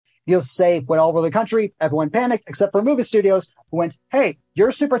You'll say went all over the country, everyone panicked, except for movie studios who went, hey,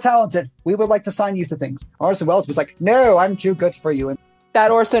 you're super talented. We would like to sign you to things. Orson Welles was like, no, I'm too good for you. And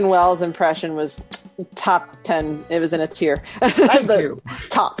that Orson Welles impression was top 10. It was in a tier. Thank you.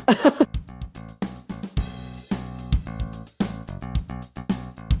 Top.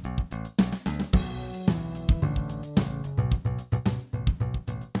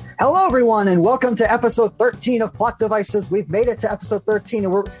 Hello, everyone, and welcome to episode 13 of Plot Devices. We've made it to episode 13,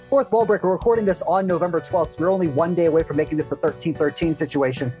 and we're fourth wall break. We're recording this on November 12th, so we're only one day away from making this a 13-13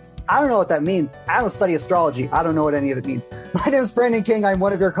 situation. I don't know what that means. I don't study astrology. I don't know what any of it means. My name is Brandon King. I'm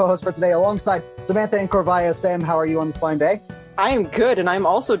one of your co-hosts for today, alongside Samantha and Corvaya. Sam, how are you on this fine day? I am good, and I'm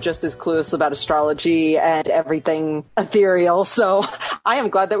also just as clueless about astrology and everything ethereal, so I am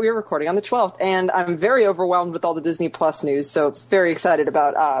glad that we are recording on the 12th, and I'm very overwhelmed with all the Disney Plus news, so very excited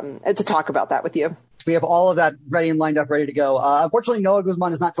about to talk about that with you. We have all of that ready and lined up, ready to go. Unfortunately, Noah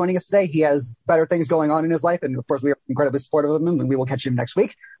Guzman is not joining us today. He has better things going on in his life, and of course, we are incredibly supportive of him, and we will catch him next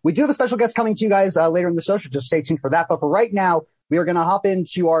week. We do have a special guest coming to you guys later in the show, so just stay tuned for that. But for right now, we are going to hop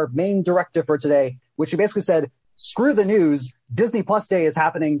into our main directive for today, which we basically said, screw the news. Disney Plus Day is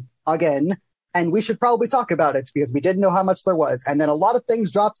happening again, and we should probably talk about it because we didn't know how much there was. And then a lot of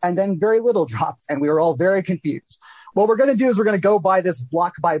things dropped, and then very little dropped, and we were all very confused. What we're going to do is we're going to go by this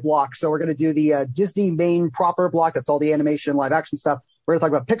block by block. So we're going to do the Disney main proper block. That's all the animation, live action stuff. We're going to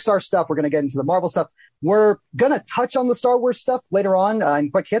talk about Pixar stuff. We're going to get into the Marvel stuff. We're going to touch on the Star Wars stuff later on in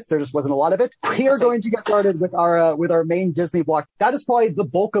quick hits. There just wasn't a lot of it. We are going to get started with our main Disney block. That is probably the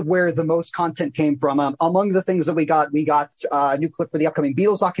bulk of where the most content came from. Among the things that we got a new clip for the upcoming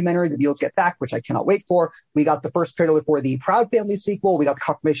Beatles documentary, The Beatles Get Back, which I cannot wait for. We got the first trailer for the Proud Family sequel. We got the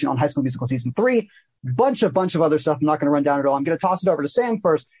confirmation on High School Musical Season 3. Bunch of other stuff. I'm not going to run down it all. I'm going to toss it over to Sam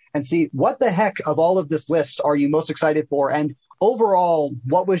first and see what the heck of all of this list are you most excited for? And overall,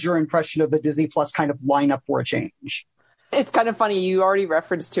 what was your impression of the Disney Plus kind of lineup for a change? It's kind of funny. You already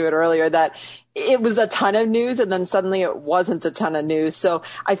referenced to it earlier that it was a ton of news and then suddenly it wasn't a ton of news. So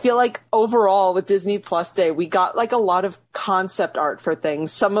I feel like overall with Disney Plus Day, we got like a lot of concept art for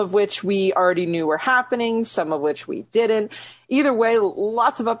things, some of which we already knew were happening, some of which we didn't. Either way,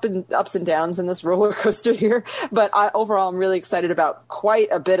 lots of ups and downs in this roller coaster here. But overall, I'm really excited about quite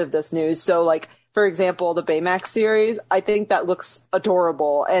a bit of this news. So like, for example, the Baymax series, I think that looks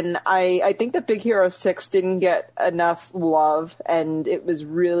adorable. And I think that Big Hero 6 didn't get enough love. And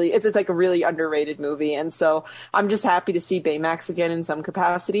it's like a really underrated movie. And so I'm just happy to see Baymax again in some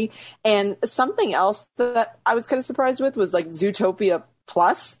capacity. And something else that I was kind of surprised with was like Zootopia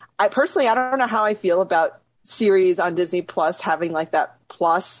Plus. I don't know how I feel about series on Disney Plus having like that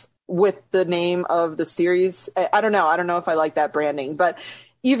plus with the name of the series. I don't know. I don't know if I like that branding, but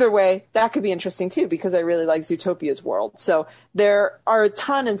either way, that could be interesting too, because I really like Zootopia's world. So there are a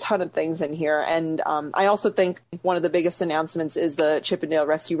ton of things in here. And I also think one of the biggest announcements is the Chip 'n Dale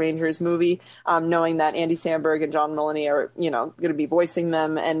Rescue Rangers movie, knowing that Andy Samberg and John Mulaney are, going to be voicing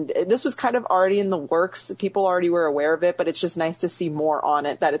them. And this was kind of already in the works. People already were aware of it, but it's just nice to see more on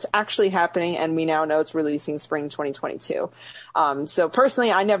it, that it's actually happening. And we now know it's releasing spring 2022. So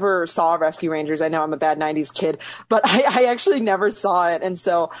personally, I never saw Rescue Rangers. I know I'm a bad 90s kid, but I actually never saw it. And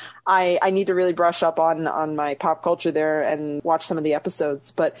so I need to really brush up on my pop culture there and watch some of the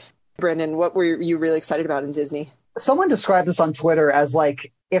episodes. But Brandon, what were you really excited about in Disney? Someone described this on Twitter as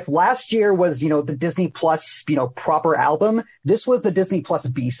like, if last year was, the Disney Plus, proper album, this was the Disney Plus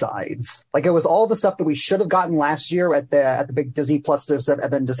B-sides. Like it was all the stuff that we should have gotten last year at the big Disney Plus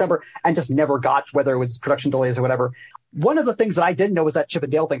event in December and just never got, whether it was production delays or whatever. One of the things that I didn't know was that Chip 'n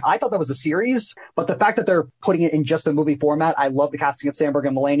Dale thing. I thought that was a series, but the fact that they're putting it in just a movie format, I love the casting of Samberg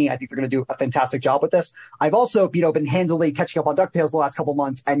and Mulaney. I think they're going to do a fantastic job with this. I've also, been handily catching up on DuckTales the last couple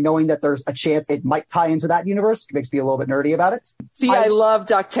months, and knowing that there's a chance it might tie into that universe makes me a little bit nerdy about it. See, I love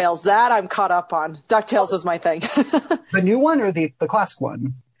DuckTales. That I'm caught up on. DuckTales was my thing. The new one or the classic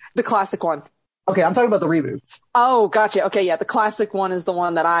one? The classic one. Okay, I'm talking about the reboots. Oh, gotcha. Okay, yeah, the classic one is the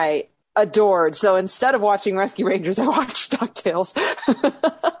one that I adored. So instead of watching Rescue Rangers, I watched DuckTales.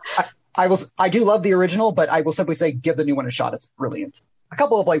 I do love the original, but I will simply say give the new one a shot. It's brilliant. A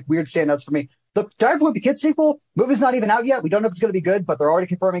couple of weird standouts for me. The Diary of a Wimpy Kid sequel, movie's not even out yet. We don't know if it's going to be good, but they're already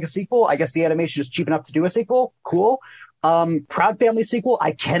confirming a sequel. I guess the animation is cheap enough to do a sequel. Cool. Proud Family sequel,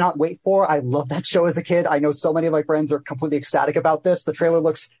 I cannot wait for. I love that show as a kid. I know so many of my friends are completely ecstatic about this. The trailer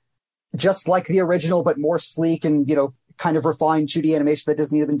looks just like the original, but more sleek and, kind of refined 2D animation that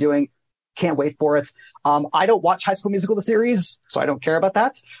Disney has been doing. Can't wait for it. I don't watch High School Musical, the series, so I don't care about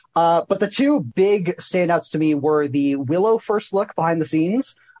that. But the two big standouts to me were the Willow first look behind the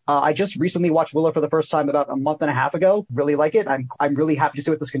scenes. I just recently watched Willow for the first time about a month and a half ago. Really like it. I'm really happy to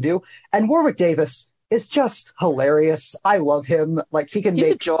see what this can do. And Warwick Davis is just hilarious. I love him. Like He's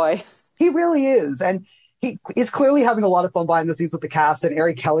a joy. He really is. And he is clearly having a lot of fun behind the scenes with the cast. And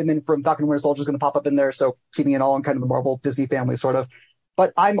Eric Kellyman from Falcon and Winter Soldier is going to pop up in there. So keeping it all in kind of the Marvel Disney family, sort of.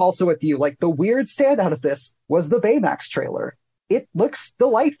 But I'm also with you. Like, the weird standout of this was the Baymax trailer. It looks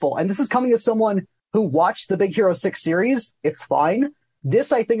delightful. And this is coming as someone who watched the Big Hero 6 series. It's fine.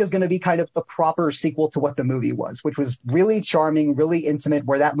 This, I think, is going to be kind of the proper sequel to what the movie was, which was really charming, really intimate,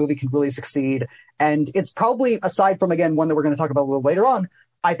 where that movie could really succeed. And it's probably, aside from, again, one that we're going to talk about a little later on,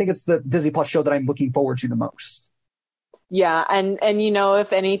 I think it's the Disney Plus show that I'm looking forward to the most. Yeah, and you know,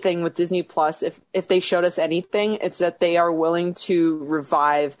 if anything with Disney Plus, if they showed us anything, it's that they are willing to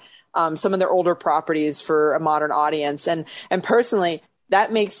revive some of their older properties for a modern audience. And personally,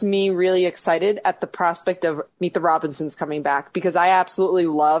 that makes me really excited at the prospect of Meet the Robinsons coming back, because I absolutely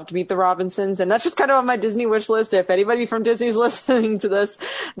loved Meet the Robinsons. And that's just kind of on my Disney wish list. If anybody from Disney's listening to this,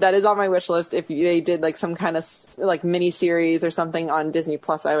 that is on my wish list. If they did like some kind of like mini series or something on Disney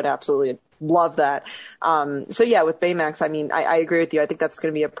Plus, I would absolutely love that. So yeah, with Baymax, I mean, I agree with you. I think that's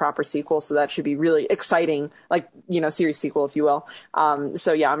going to be a proper sequel. So that should be really exciting, like, you know, series sequel, if you will.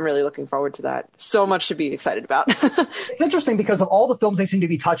 So yeah, I'm really looking forward to that. So much to be excited about. It's interesting because of all the films they seem to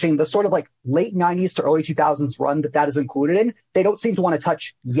be touching, the sort of like late 90s to early 2000s run that is included in, they don't seem to want to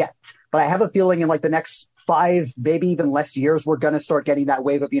touch yet. But I have a feeling in like the next 5, maybe even less years, we're going to start getting that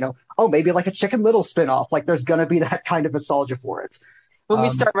wave of, you know, oh, maybe like a Chicken Little spinoff. Like there's going to be that kind of nostalgia for it. When we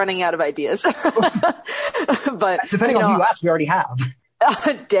start running out of ideas. But depending on who you ask, we already have.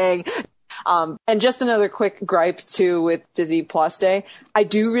 Dang. And just another quick gripe too with Disney Plus Day. I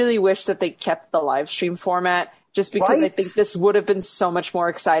do really wish that they kept the live stream format, just because I think this would have been so much more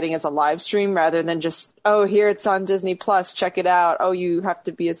exciting as a live stream rather than just, oh, here it's on Disney Plus, check it out. Oh, you have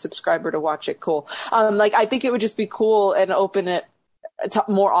to be a subscriber to watch it. Cool. Like I think it would just be cool and open it to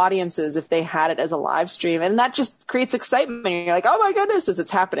more audiences if they had it as a live stream, and that just creates excitement. You're like, oh my goodness,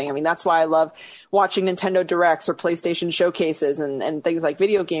 it's happening. I mean, that's why I love watching Nintendo Directs or PlayStation showcases and things like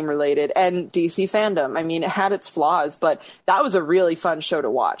video game related, and DC fandom. I mean, it had its flaws, but that was a really fun show to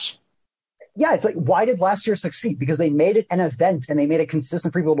watch. Yeah, it's like, why did last year succeed? Because they made it an event and they made it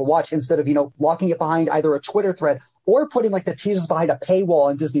consistent for people to watch instead of, you know, locking it behind either a Twitter thread or putting like the teasers behind a paywall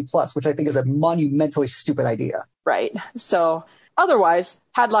on Disney Plus, which I think is a monumentally stupid idea. Right. So otherwise,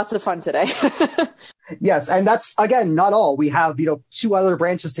 had lots of fun today. Yes, and that's, again, not all. We have, you know, 2 other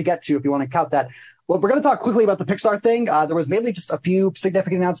branches to get to if you want to count that. Well, we're going to talk quickly about the Pixar thing. There was mainly just a few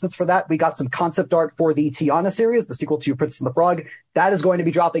significant announcements for that. We got some concept art for the Tiana series, the sequel to Princess and the Frog. That is going to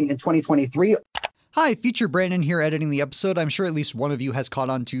be dropping in 2023. Hi, Future Brandon here editing the episode. I'm sure at least one of you has caught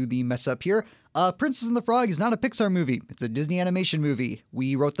on to the mess up here. Princess and the Frog is not a Pixar movie. It's a Disney animation movie.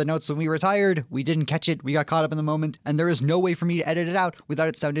 We wrote the notes when we retired. We didn't catch it. We got caught up in the moment. And there is no way for me to edit it out without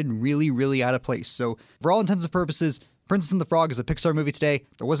it sounding really, really out of place. So for all intents and purposes, Princess and the Frog is a Pixar movie today.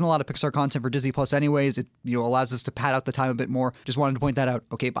 There wasn't a lot of Pixar content for Disney Plus anyways. It, you know, allows us to pad out the time a bit more. Just wanted to point that out.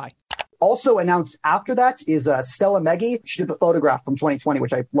 Okay, bye. Also announced after that is Stella Meggy. She did The Photograph from 2020,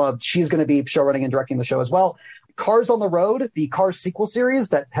 which I loved. She's going to be showrunning and directing the show as well. Cars on the Road, the Cars sequel series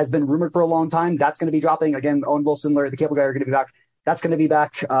that has been rumored for a long time, that's going to be dropping. Again, Owen Wilson, Larry the Cable Guy are going to be back. That's going to be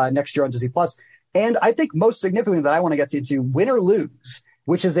back next year on Disney Plus. And I think most significantly that I want to get to Win or Lose,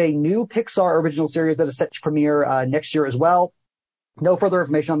 which is a new Pixar original series that is set to premiere next year as well. No further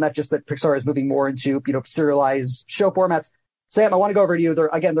information on that, just that Pixar is moving more into, you know, serialized show formats. Sam, I want to go over to you.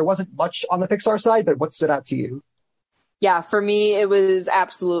 There wasn't much on the Pixar side, but what stood out to you? Yeah, for me, it was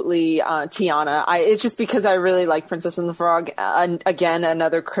absolutely Tiana. It's just because I really like Princess and the Frog. Again,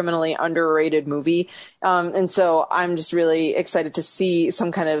 another criminally underrated movie. And so I'm just really excited to see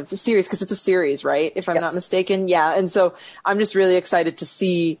some kind of series, because it's a series, right? If I'm not mistaken. Yeah. And so I'm just really excited to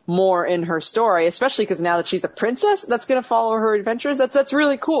see more in her story, especially because now that she's a princess, that's going to follow her adventures. That's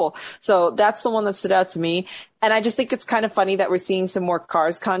really cool. So that's the one that stood out to me. And I just think it's kind of funny that we're seeing some more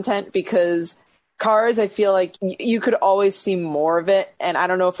Cars content, because Cars, I feel like you could always see more of it. And I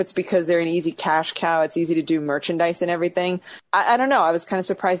don't know if it's because they're an easy cash cow. It's easy to do merchandise and everything. I don't know. I was kind of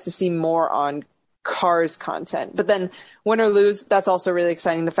surprised to see more on Cars content. But then Win or Lose, that's also really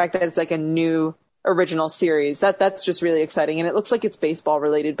exciting. The fact that it's like a new original series, that's just really exciting. And it looks like it's baseball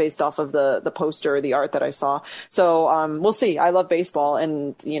related based off of the poster or the art that I saw. So we'll see. I love baseball,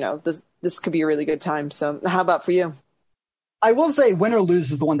 and, you know, this could be a really good time. So how about for you? I will say Win or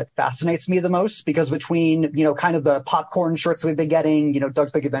Lose is the one that fascinates me the most, because between, you know, kind of the popcorn shirts we've been getting, you know,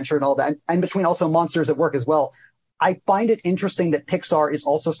 Doug's Big Adventure and all that, and between also Monsters at Work as well, I find it interesting that Pixar is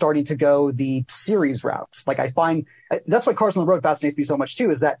also starting to go the series route. Like, I find that's why Cars on the Road fascinates me so much too,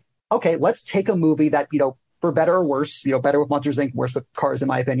 is that, okay, let's take a movie that, for better or worse, better with Monsters Inc., worse with Cars, in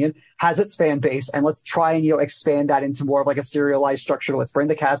my opinion, has its fan base, and let's try and, expand that into more of like a serialized structure. Let's bring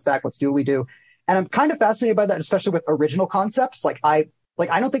the cast back. Let's do what we do. And I'm kind of fascinated by that, especially with original concepts. I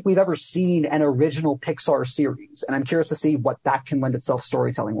don't think we've ever seen an original Pixar series, and I'm curious to see what that can lend itself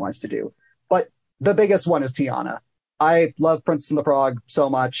storytelling wise to do. But the biggest one is Tiana. I love Princess and the Frog so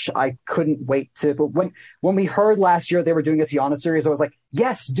much. I couldn't wait to, but when we heard last year they were doing a Tiana series, I was like,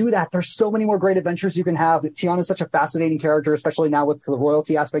 yes, do that. There's so many more great adventures you can have. Tiana is such a fascinating character, especially now with the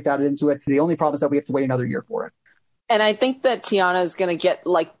royalty aspect added into it. The only problem is that we have to wait another year for it. And I think that Tiana is going to get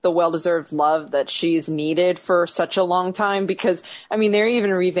like the well-deserved love that she's needed for such a long time, because I mean, they're even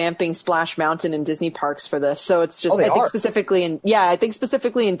revamping Splash Mountain in Disney parks for this. So it's just, I think specifically in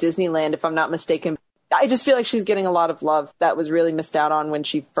Disneyland, if I'm not mistaken. I just feel like she's getting a lot of love that was really missed out on when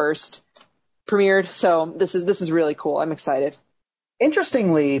she first premiered. So this is really cool. I'm excited.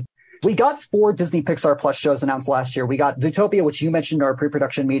 Interestingly, we got 4 Disney Pixar Plus shows announced last year. We got Zootopia, which you mentioned in our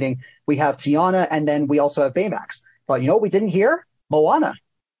pre-production meeting. We have Tiana, and then we also have Baymax. But you know what we didn't hear? Moana.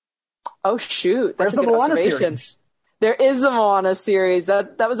 Oh, shoot. That's Where's a good the Moana observation. series? There is a Moana series.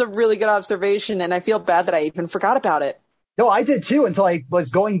 That was a really good observation, and I feel bad that I even forgot about it. No, I did too, until I was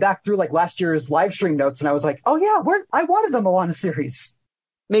going back through like last year's live stream notes, and I was like, oh yeah, I wanted the Moana series.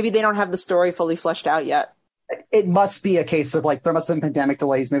 Maybe they don't have the story fully fleshed out yet. It must be a case of like, there must have been pandemic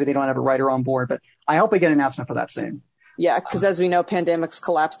delays. Maybe they don't have a writer on board, but I hope we get an announcement for that soon. Yeah, because as we know, pandemics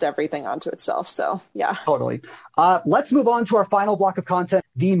collapsed everything onto itself. So, yeah. Totally. Let's move on to our final block of content,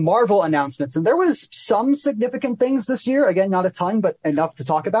 the Marvel announcements. And there was some significant things this year. Again, not a ton, but enough to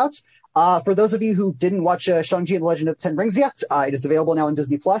talk about. For those of you who didn't watch Shang-Chi and the Legend of Ten Rings yet, it is available now on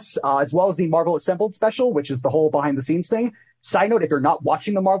Disney+, as well as the Marvel Assembled special, which is the whole behind-the-scenes thing. Side note, if you're not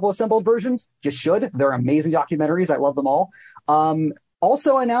watching the Marvel Assembled versions, you should. They're amazing documentaries. I love them all.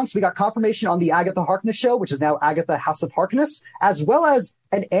 Also announced, we got confirmation on the Agatha Harkness show, which is now Agatha House of Harkness, as well as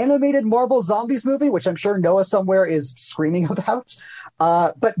an animated Marvel Zombies movie, which I'm sure Noah somewhere is screaming about.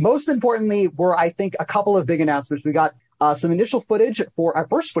 But most importantly were, I think, a couple of big announcements. We got some initial footage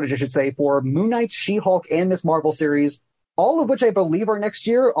first footage, I should say, for Moon Knight, She-Hulk, and Miss Marvel series, all of which I believe are next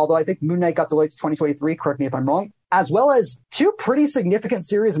year, although I think Moon Knight got delayed to 2023, correct me if I'm wrong, as well as 2 pretty significant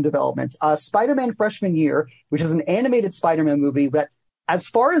series in development. Spider-Man Freshman Year, which is an animated Spider-Man movie that, as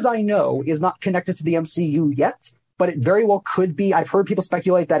far as I know, is not connected to the MCU yet, but it very well could be. I've heard people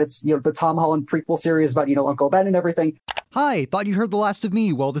speculate that it's, the Tom Holland prequel series about, Uncle Ben and everything. Hi, thought you'd heard the last of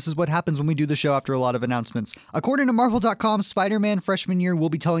me? Well, this is what happens when we do the show after a lot of announcements. According to Marvel.com, Spider-Man Freshman Year will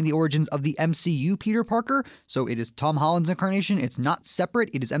be telling the origins of the MCU Peter Parker, so it is Tom Holland's incarnation. It's not separate,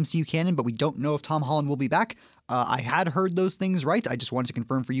 it is MCU canon, but we don't know if Tom Holland will be back. I had heard those things right. I just wanted to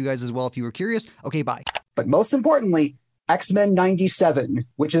confirm for you guys as well if you were curious. Okay, bye. But most importantly, X-Men 97,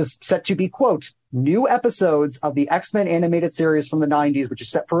 which is set to be, quote, new episodes of the X-Men animated series from the 90s, which is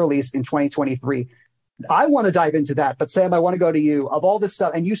set for release in 2023. I want to dive into that, but Sam, I want to go to you. Of all this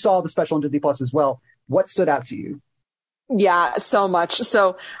stuff, and you saw the special on Disney Plus as well, what stood out to you? Yeah, so much.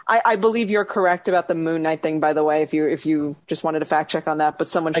 So I believe you're correct about the Moon Knight thing, by the way, if you just wanted to fact check on that, but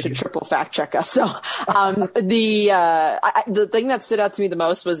someone should triple fact check us. So, the thing that stood out to me the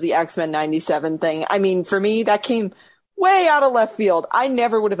most was the X-Men 97 thing. I mean, for me, that came way out of left field. I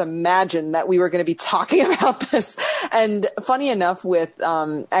never would have imagined that we were going to be talking about this. And funny enough with,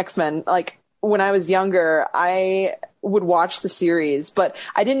 X-Men, like, when I was younger, I would watch the series, but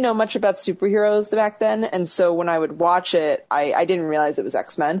I didn't know much about superheroes back then. And so when I would watch it, I didn't realize it was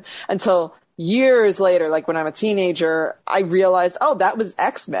X-Men until years later, like when I'm a teenager, I realized, oh, that was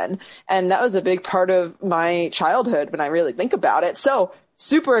X-Men. And that was a big part of my childhood when I really think about it. So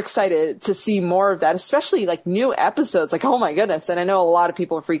super excited to see more of that, especially like new episodes. Like, oh my goodness. And I know a lot of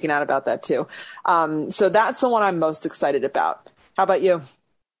people are freaking out about that too. So that's the one I'm most excited about. How about you?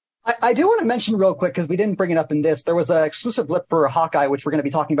 I do want to mention real quick, because we didn't bring it up in this, there was an exclusive lip for Hawkeye, which we're going to be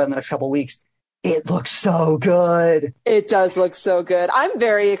talking about in the next couple of weeks. It looks so good. It does look so good. I'm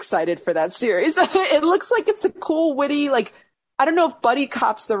very excited for that series. It looks like it's a cool, witty, like, I don't know if buddy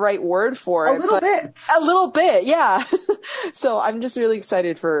cop's the right word for it. A little bit, yeah. So I'm just really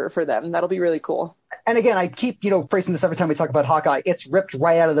excited for them. That'll be really cool. And again, I keep, phrasing this every time we talk about Hawkeye. It's ripped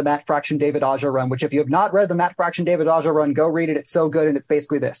right out of the Matt Fraction David Aja run, which if you have not read the Matt Fraction David Aja run, go read it. It's so good, and it's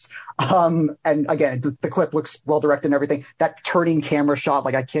basically this. And again, the clip looks well directed and everything. That turning camera shot,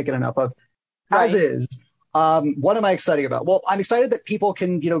 like I can't get enough of. As is. What am I excited about? Well, I'm excited that people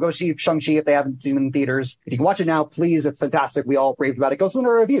can, go see Shang-Chi if they haven't seen it in theaters. If you can watch it now, please. It's fantastic. We all raved about it. Go listen to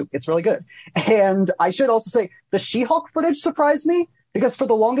our review. It's really good. And I should also say the She-Hulk footage surprised me because for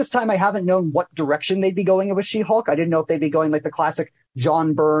the longest time, I haven't known what direction they'd be going with She-Hulk. I didn't know if they'd be going like the classic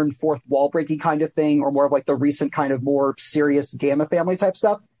John Byrne, fourth wall breaking kind of thing, or more of like the recent kind of more serious Gamma family type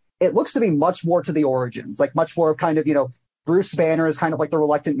stuff. It looks to be much more to the origins, like much more of kind of, Bruce Banner is kind of like the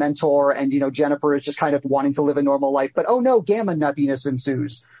reluctant mentor and, Jennifer is just kind of wanting to live a normal life. But, oh no, Gamma nuttiness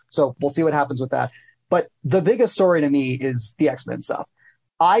ensues. So we'll see what happens with that. But the biggest story to me is the X-Men stuff.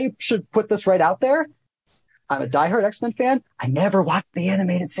 I should put this right out there. I'm a diehard X-Men fan. I never watched the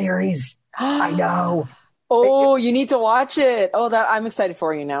animated series. I know. Oh, you need to watch it. Oh, I'm excited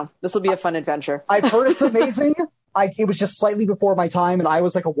for you now. This will be a fun adventure. I've heard it's amazing. It was just slightly before my time, and I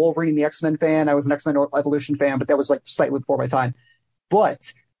was like a Wolverine, the X-Men fan. I was an X-Men Evolution fan, but that was like slightly before my time.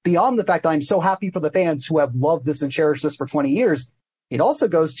 But beyond the fact that I'm so happy for the fans who have loved this and cherished this for 20 years, it also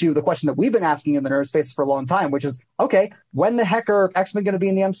goes to the question that we've been asking in the Nerd Space for a long time, which is, okay, when the heck are X-Men going to be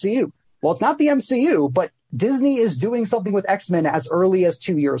in the MCU? Well, it's not the MCU, but Disney is doing something with X-Men as early as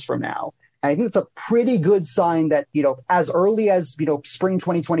 2 years from now. And I think it's a pretty good sign that, as early as, spring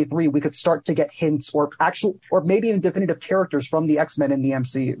 2023, we could start to get hints or maybe even definitive characters from the X-Men in the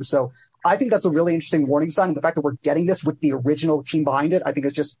MCU. So I think that's a really interesting warning sign. And the fact that we're getting this with the original team behind it, I think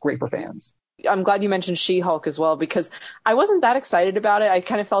is just great for fans. I'm glad you mentioned She-Hulk as well, because I wasn't that excited about it. I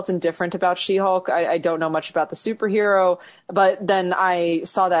kind of felt indifferent about She-Hulk. I don't know much about the superhero, but then I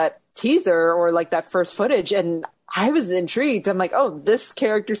saw that teaser or like that first footage and I was intrigued. I'm like, oh, this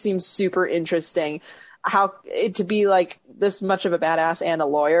character seems super interesting. How to be like this much of a badass and a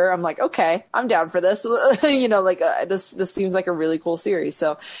lawyer. I'm like, okay, I'm down for this. This seems like a really cool series.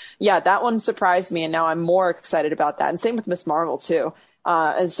 So yeah, that one surprised me. And now I'm more excited about that. And same with Ms. Marvel too.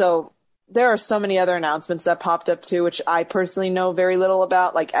 And so there are so many other announcements that popped up too, which I personally know very little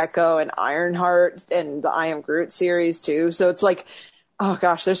about, like Echo and Ironheart and the I Am Groot series too. So it's like, oh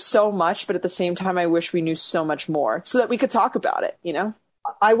gosh, there's so much, but at the same time, I wish we knew so much more so that we could talk about it,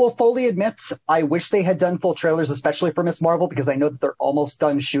 I will fully admit, I wish they had done full trailers, especially for Ms. Marvel, because I know that they're almost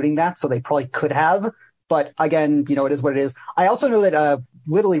done shooting that, so they probably could have. But again, it is what it is. I also know that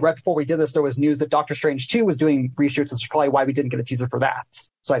literally right before we did this, there was news that Doctor Strange 2 was doing reshoots, which is probably why we didn't get a teaser for that.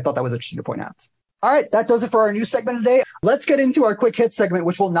 So I thought that was interesting to point out. All right, that does it for our news segment today. Let's get into our quick hit segment,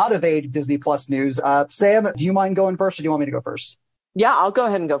 which will not evade Disney Plus news. Sam, do you mind going first, or do you want me to go first? Yeah, I'll go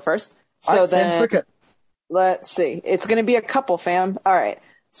ahead and go first. So then, let's see. It's going to be a couple, fam. All right.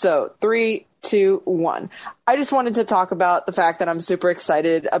 So 3, 2, 1. I just wanted to talk about the fact that I'm super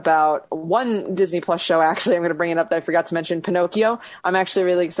excited about one Disney Plus show. Actually, I'm going to bring it up that I forgot to mention, Pinocchio. I'm actually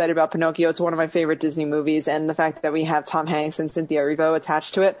really excited about Pinocchio. It's one of my favorite Disney movies. And the fact that we have Tom Hanks and Cynthia Erivo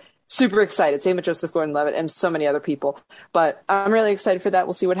attached to it. Super excited. Same with Joseph Gordon-Levitt and so many other people. But I'm really excited for that.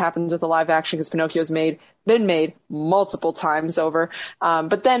 We'll see what happens with the live action because Pinocchio's been made multiple times over.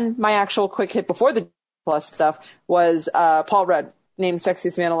 But then my actual quick hit before the Plus stuff was Paul Rudd, named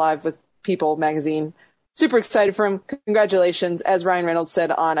Sexiest Man Alive with People magazine. Super excited for him. Congratulations. As Ryan Reynolds said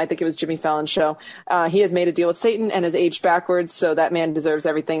on, I think it was Jimmy Fallon's show, he has made a deal with Satan and has aged backwards. So that man deserves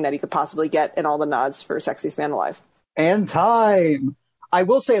everything that he could possibly get and all the nods for Sexiest Man Alive. And time. I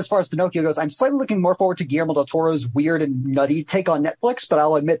will say, as far as Pinocchio goes, I'm slightly looking more forward to Guillermo del Toro's weird and nutty take on Netflix, but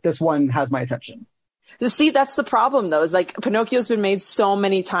I'll admit this one has my attention. See, that's the problem, though, is like Pinocchio's been made so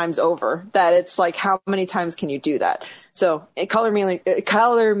many times over that it's like, how many times can you do that? So color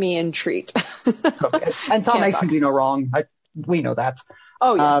me intrigued. Okay. And Tom Hanks can do no wrong. We know that.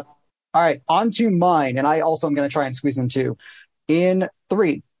 Oh, yeah. All right, on to mine, and I also am going to try and squeeze them too. In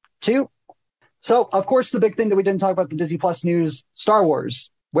 3, 2. So, of course, the big thing that we didn't talk about, the Disney Plus news, Star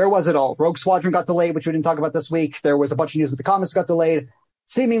Wars. Where was it all? Rogue Squadron got delayed, which we didn't talk about this week. There was a bunch of news with the comics got delayed.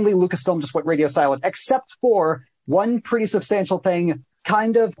 Seemingly, Lucasfilm just went radio silent, except for one pretty substantial thing.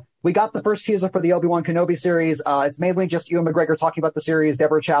 We got the first teaser for the Obi-Wan Kenobi series. It's mainly just Ewan McGregor talking about the series,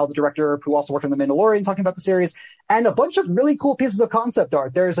 Deborah Chow, the director, who also worked on The Mandalorian, talking about the series, and a bunch of really cool pieces of concept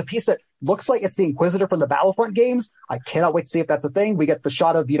art. There's a piece that looks like it's the Inquisitor from the Battlefront games. I cannot wait to see if that's a thing. We get the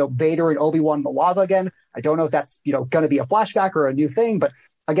shot of, Vader and Obi-Wan in the lava again. I don't know if that's, going to be a flashback or a new thing, but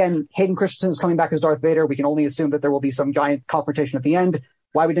again, Hayden Christensen is coming back as Darth Vader. We can only assume that there will be some giant confrontation at the end.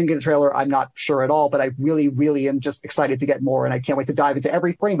 Why we didn't get a trailer, I'm not sure at all, but I really, really am just excited to get more, and I can't wait to dive into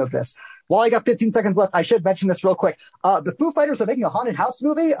every frame of this. While I got 15 seconds left, I should mention this real quick. The Foo Fighters are making a haunted house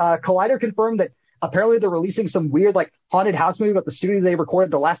movie. Collider confirmed that apparently they're releasing some weird, haunted house movie about the studio they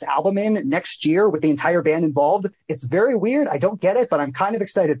recorded the last album in next year with the entire band involved. It's very weird. I don't get it, but I'm kind of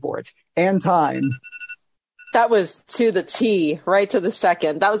excited for it. And time. That was to the T, right to the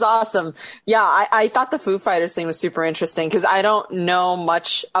second. That was awesome. Yeah, I thought the Foo Fighters thing was super interesting because I don't know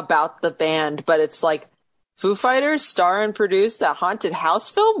much about the band, but it's like Foo Fighters star and produce that haunted house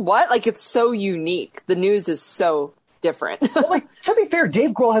film? What? Like, it's so unique. The news is so different. Well, like, to be fair,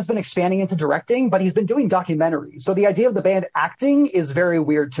 Dave Grohl has been expanding into directing, but he's been doing documentaries. So the idea of the band acting is very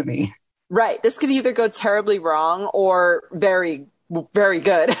weird to me. Right. This could either go terribly wrong or very, very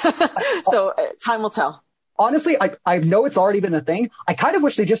good. So time will tell. Honestly, I know it's already been a thing. I kind of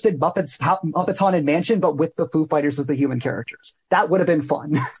wish they just did Muppets Haunted Mansion, but with the Foo Fighters as the human characters. That would have been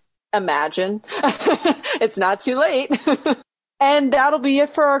fun. Imagine. It's not too late. And that'll be it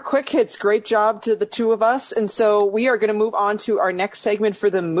for our quick hits. Great job to the two of us. And so we are going to move on to our next segment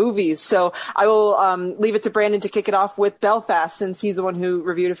for the movies. So I will leave it to Brandon to kick it off with Belfast, since he's the one who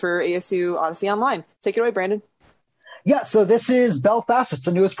reviewed it for ASU Odyssey Online. Take it away, Brandon. Yeah, so this is Belfast. It's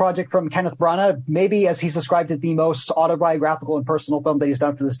the newest project from Kenneth Branagh. Maybe, as he's described it, the most autobiographical and personal film that he's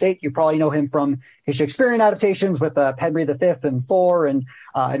done for the state. You probably know him from his Shakespearean adaptations with Henry V and Thor, and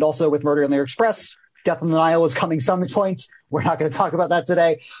also with Murder on the Orient Express. Death on the Nile is coming some point. We're not going to talk about that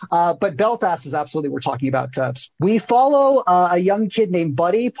today. But Belfast is absolutely what we're talking about. We follow a young kid named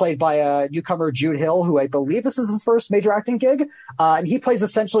Buddy, played by a newcomer, Jude Hill, who I believe this is his first major acting gig. And he plays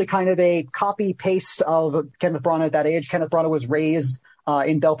essentially kind of a copy-paste of Kenneth Branagh at that age. Kenneth Branagh was raised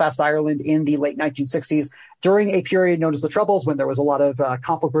in Belfast, Ireland in the late 1960s during a period known as the Troubles, when there was a lot of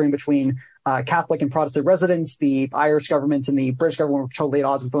conflict brewing between Catholic and Protestant residents. The Irish government and the British government were totally at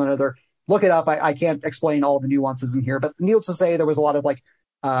odds with one another. Look it up. I can't explain all the nuances in here, but needless to say, there was a lot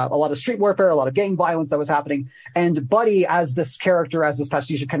of street warfare, a lot of gang violence that was happening. And Buddy, as this character, as this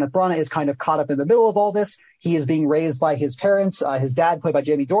pastiche of Kenneth Branagh, is kind of caught up in the middle of all this. He is being raised by his parents, his dad, played by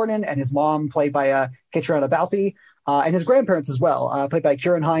Jamie Dornan, and his mom, played by Catriona Balfe, and his grandparents as well, played by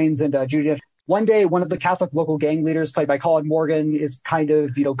Ciarán Hinds and Judi Dench. One day, one of the Catholic local gang leaders, played by Colin Morgan, is kind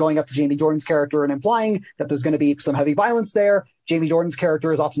of, going up to Jamie Dornan's character and implying that there's going to be some heavy violence there. Jamie Dornan's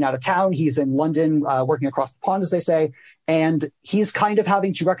character is often out of town. He's in London, working across the pond, as they say. And he's kind of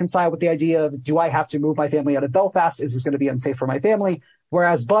having to reconcile with the idea of, do I have to move my family out of Belfast? Is this going to be unsafe for my family?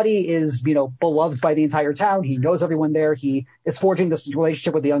 Whereas Buddy is, beloved by the entire town. He knows everyone there. He is forging this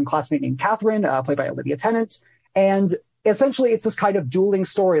relationship with a young classmate named Catherine, played by Olivia Tennant. And essentially, it's this kind of dueling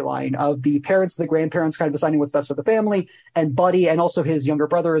storyline of the parents and the grandparents kind of deciding what's best for the family, and Buddy and also his younger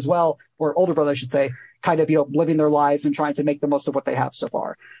brother as well, or older brother, I should say, kind of, living their lives and trying to make the most of what they have so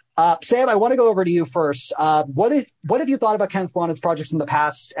far. Sam, I want to go over to you first. What have you thought about Kenneth Branagh's projects in the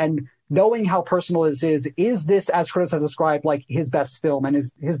past, and knowing how personal this is this, as critics have described, like his best film and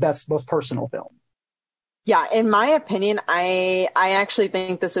his best, most personal film? Yeah, in my opinion, I actually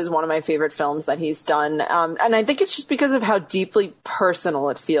think this is one of my favorite films that he's done. And I think it's just because of how deeply personal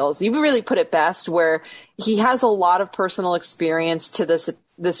it feels. You really put it best, where he has a lot of personal experience to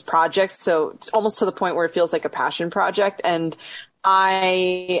this project. So it's almost to the point where it feels like a passion project. And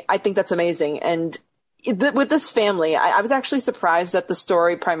I think that's amazing. And with this family, I was actually surprised that the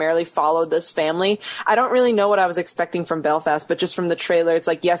story primarily followed this family. I don't really know what I was expecting from Belfast, but just from the trailer, it's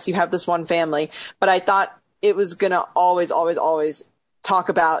like, yes, you have this one family, but I thought it was going to always talk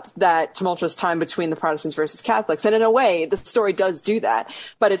about that tumultuous time between the Protestants versus Catholics. And in a way, the story does do that,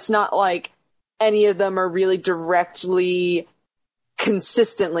 but it's not like any of them are really directly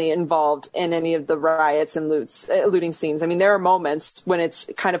consistently involved in any of the riots and looting scenes. I mean, there are moments when it's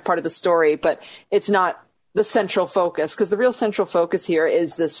kind of part of the story, but it's not the central focus, because the real central focus here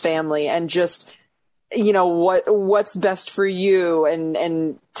is this family and just, what's best for you,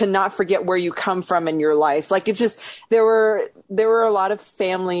 and to not forget where you come from in your life. Like, it just, there were a lot of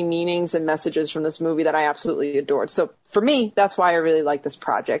family meanings and messages from this movie that I absolutely adored. So for me, that's why I really like this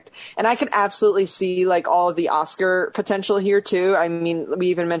project. And I could absolutely see like all of the Oscar potential here too. I mean, we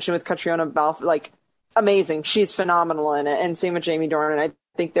even mentioned with Catriona Balfe, like, amazing. She's phenomenal in it. And same with Jamie Dornan. I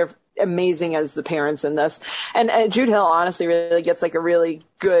think they're amazing as the parents in this. And Jude Hill honestly really gets like a really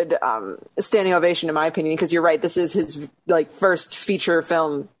good standing ovation, in my opinion, because you're right, this is his like first feature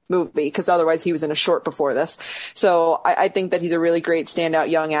film movie, because otherwise he was in a short before this. So I think that he's a really great standout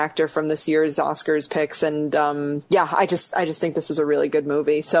young actor from this year's Oscars picks. And I just think this was a really good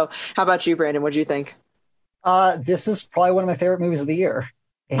movie. So how about you, Brandon? What do you think? This is probably one of my favorite movies of the year.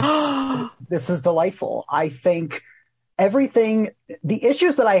 This is delightful. I think the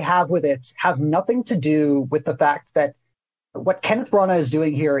issues that I have with it have nothing to do with the fact that what Kenneth Branagh is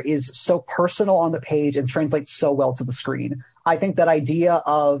doing here is so personal on the page and translates so well to the screen. I think that idea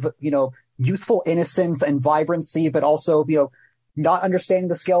of, youthful innocence and vibrancy, but also, not understanding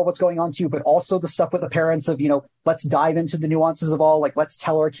the scale of what's going on to you, but also the stuff with the parents of, let's dive into the nuances of all, like, let's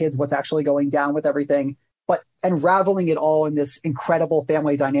tell our kids what's actually going down with everything. but unraveling it all in this incredible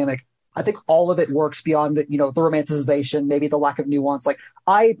family dynamic. I think all of it works beyond the, the romanticization, maybe the lack of nuance. Like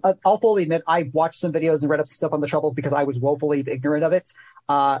I'll fully admit, I watched some videos and read up stuff on the Troubles because I was woefully ignorant of it.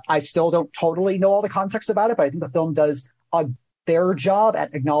 I still don't totally know all the context about it, but I think the film does a fair job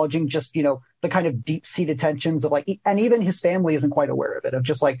at acknowledging just, the kind of deep-seated tensions of like, and even his family isn't quite aware of it, of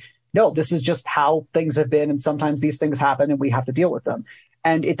just like, no, this is just how things have been. And sometimes these things happen and we have to deal with them.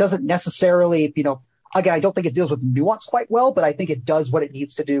 And it doesn't necessarily, again, I don't think it deals with nuance quite well, but I think it does what it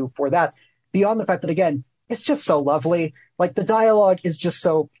needs to do for that. Beyond the fact that, again, it's just so lovely. Like the dialogue is just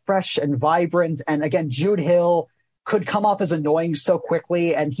so fresh and vibrant. And again, Jude Hill could come off as annoying so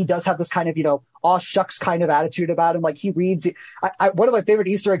quickly. And he does have this kind of, aw shucks kind of attitude about him. Like he reads, one of my favorite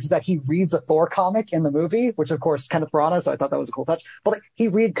Easter eggs is that he reads a Thor comic in the movie, which of course Kenneth Branagh, so I thought that was a cool touch. But like he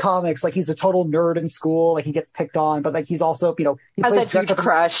read comics, like he's a total nerd in school, like he gets picked on, but like he's also, he has that huge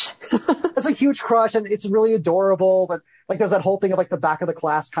crush. It's a huge crush and it's really adorable. But like there's that whole thing of like the back of the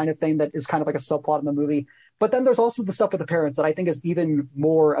class kind of thing that is kind of like a subplot in the movie. But then there's also the stuff with the parents that I think is even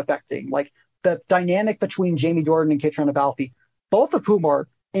more affecting. Like the dynamic between Jamie Dornan and Caitriona Balfe, both of whom are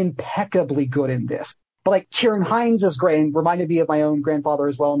impeccably good in this. But like Ciarán Hinds is great and reminded me of my own grandfather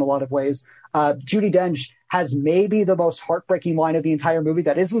as well in a lot of ways. Judi Dench has maybe the most heartbreaking line of the entire movie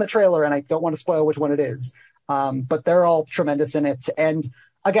that is in the trailer, and I don't want to spoil which one it is. But they're all tremendous in it. And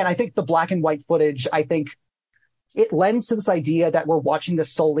again, I think the black and white footage, I think it lends to this idea that we're watching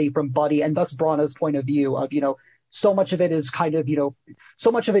this solely from Buddy and thus Branagh's point of view of, so much of it is kind of,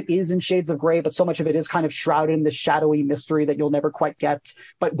 so much of it is in shades of gray, but so much of it is kind of shrouded in this shadowy mystery that you'll never quite get.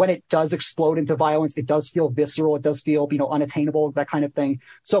 But when it does explode into violence, it does feel visceral. It does feel, unattainable, that kind of thing.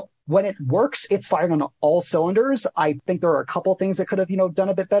 So when it works, it's firing on all cylinders. I think there are a couple of things that could have, done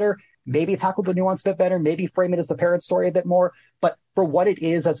a bit better. Maybe tackle the nuance a bit better. Maybe frame it as the parent story a bit more. But for what it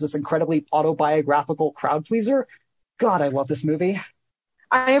is as this incredibly autobiographical crowd pleaser, God, I love this movie.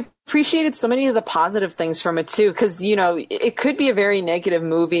 I appreciated so many of the positive things from it too, because, it could be a very negative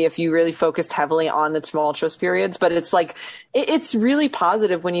movie if you really focused heavily on the tumultuous periods, but it's like, it's really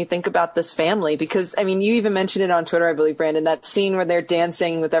positive when you think about this family, because, I mean, you even mentioned it on Twitter, I believe, Brandon, that scene where they're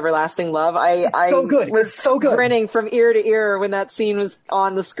dancing with Everlasting Love. I was so good. Grinning from ear to ear when that scene was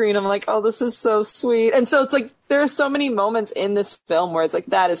on the screen. I'm like, oh, this is so sweet. And so it's like, there are so many moments in this film where it's like,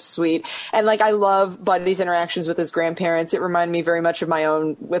 that is sweet. And like, I love Buddy's interactions with his grandparents. It reminded me very much of my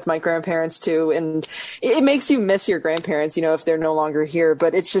own with my grandparents too. And it makes you miss your grandparents, if they're no longer here,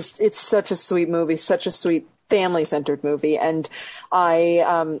 but it's such a sweet movie, such a sweet family-centered movie. And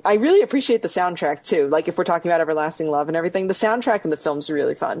I really appreciate the soundtrack too. Like if we're talking about Everlasting Love and everything, the soundtrack in the film's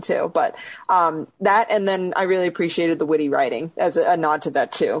really fun too. But that, and then I really appreciated the witty writing as a nod to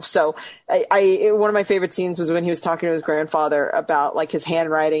that too. So one of my favorite scenes was when he was talking to his grandfather about like his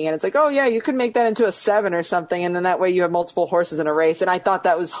handwriting, and it's like, oh yeah, you could make that into a 7 or something, and then that way you have multiple horses in a race. And I thought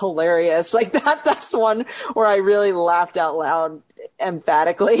that was hilarious. Like that's one where I really laughed out loud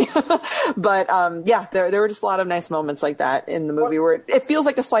emphatically. But yeah, there were just a lot of nice moments like that in the movie where it feels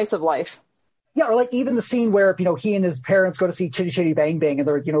like a slice of life. Yeah, or like even the scene where, he and his parents go to see Chitty Chitty Bang Bang and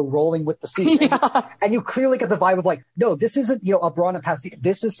they're, rolling with the scene. Yeah. And you clearly get the vibe of like, no, this isn't, a Branagh pastiche.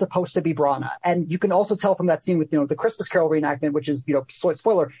 This is supposed to be Branagh. And you can also tell from that scene with, the Christmas Carol reenactment, which is,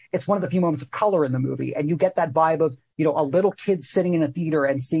 spoiler, it's one of the few moments of color in the movie. And you get that vibe of, a little kid sitting in a theater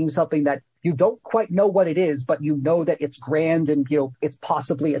and seeing something that you don't quite know what it is, but you know that it's grand and, it's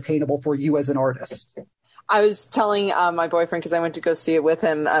possibly attainable for you as an artist. I was telling my boyfriend, because I went to go see it with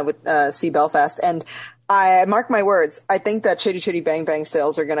him, see Belfast, and I mark my words, I think that Chitty Chitty Bang Bang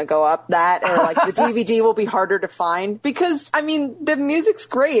sales are going to go up. That, or like the DVD will be harder to find, because, I mean, the music's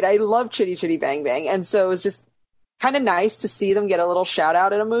great. I love Chitty Chitty Bang Bang, and so it was just kind of nice to see them get a little shout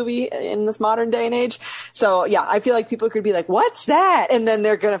out in a movie in this modern day and age. So yeah, I feel like people could be like, what's that? And then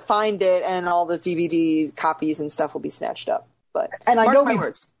they're going to find it, and all the DVD copies and stuff will be snatched up. But and I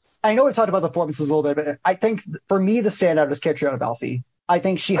know we've talked about the performances a little bit, but I think for me, the standout is Caitriona Balfe. I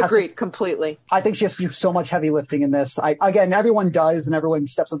think she has completely. I think she has to do so much heavy lifting in this. Again, everyone does, and everyone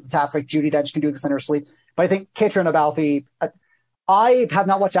steps up to the task. Like Judi Dench can do this in her sleep, but I think Caitriona Balfe. I have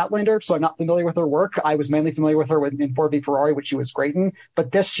not watched Outlander, so I'm not familiar with her work. I was mainly familiar with her in Ford v Ferrari, which she was great in.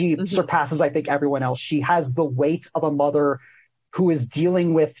 But this, she surpasses, I think, everyone else. She has the weight of a mother who is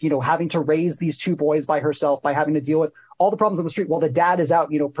dealing with, having to raise these two boys by herself, by having to deal with all the problems on the street while the dad is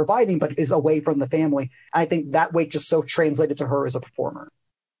out, providing, but is away from the family. And I think that weight just so translated to her as a performer.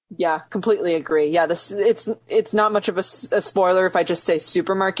 Yeah, completely agree. Yeah, it's not much of a spoiler if I just say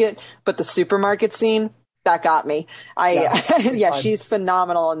supermarket, but the supermarket scene, that got me. Yeah, she's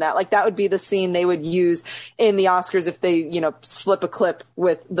phenomenal in that. Like, that would be the scene they would use in the Oscars if they, slip a clip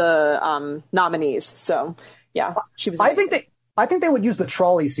with the nominees. So yeah, she was amazing. I think they would use the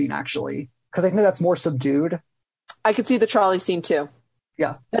trolley scene, actually, because I think that's more subdued. I could see the trolley scene too.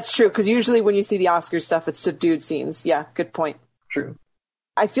 Yeah, that's true. Because usually when you see the Oscars stuff, it's subdued scenes. Yeah, good point. True.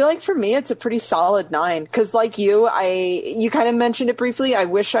 I feel like for me, it's a pretty solid 9. Because like you kind of mentioned it briefly. I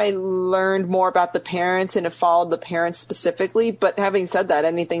wish I learned more about the parents and have followed the parents specifically. But having said that,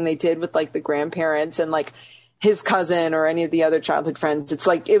 anything they did with like the grandparents and like his cousin or any of the other childhood friends, it's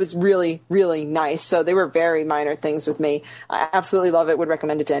like, it was really, really nice. So they were very minor things with me. I absolutely love it. Would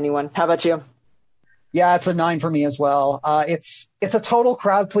recommend it to anyone. How about you? Yeah, it's a 9 for me as well. It's a total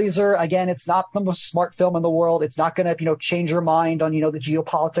crowd pleaser. Again, it's not the most smart film in the world. It's not going to, change your mind on, the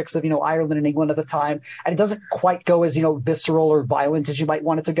geopolitics of, Ireland and England at the time. And it doesn't quite go as, visceral or violent as you might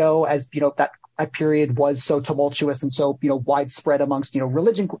want it to go, as, that period was so tumultuous and so, widespread amongst,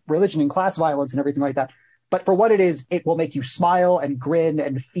 religion and class violence and everything like that. But for what it is, it will make you smile and grin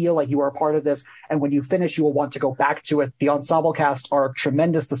and feel like you are a part of this. And when you finish, you will want to go back to it. The ensemble cast are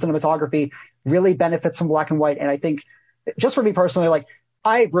tremendous. The cinematography really benefits from black and white. And I think, just for me personally, like,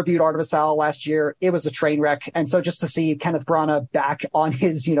 I reviewed Artemis Fowl last year. It was a train wreck. And so just to see Kenneth Branagh back on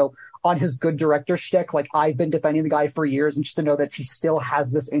his, on his good director shtick, like, I've been defending the guy for years, and just to know that he still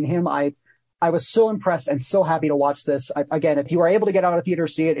has this in him, I was so impressed and so happy to watch this. Again, if you are able to get out of theater,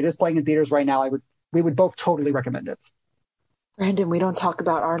 see it. It is playing in theaters right now. We would both totally recommend it. Brandon, we don't talk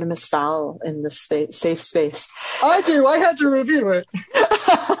about Artemis Fowl in this safe space. I do. I had to review it.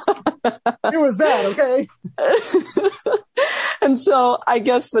 It was bad, okay? And so I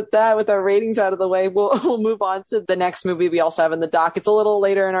guess with our ratings out of the way, we'll move on to the next movie we also have in the doc. It's a little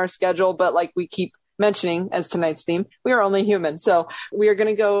later in our schedule, but like we keep mentioning as tonight's theme, we are only human. So we are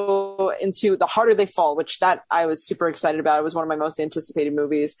going to go into The Harder They Fall, which that I was super excited about. It was one of my most anticipated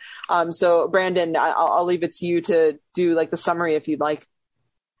movies. So Brandon, I'll leave it to you to do like the summary if you'd like.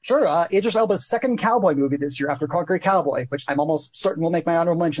 Sure. Idris Elba's second cowboy movie this year after Concrete Cowboy, which I'm almost certain will make my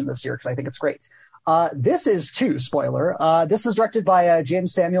honorable mention this year because I think it's great. This is too, spoiler. This is directed by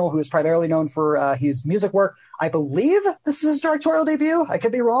James Samuel, who is primarily known for his music work. I believe this is his directorial debut. I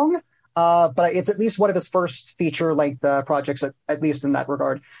could be wrong. But it's at least one of his first feature-length projects, at least in that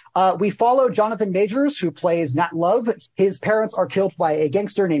regard. We follow Jonathan Majors, who plays Nat Love. His parents are killed by a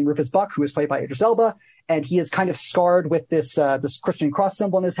gangster named Rufus Buck, who is played by Idris Elba, and he is kind of scarred with this Christian cross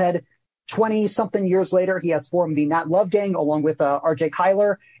symbol in his head. 20-something years later, he has formed the Nat Love Gang along with R.J.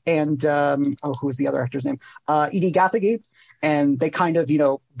 Kyler and, who is the other actor's name? Edie Gathegi. And they kind of,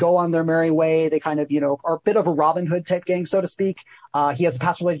 go on their merry way. They kind of, are a bit of a Robin Hood type gang, so to speak. He has a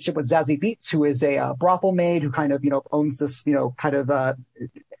past relationship with Zazie Beetz, who is a brothel maid who kind of, owns this, kind of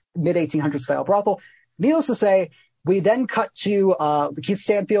mid-1800s style brothel. Needless to say, we then cut to Keith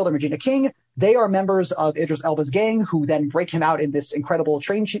Stanfield and Regina King. They are members of Idris Elba's gang, who then break him out in this incredible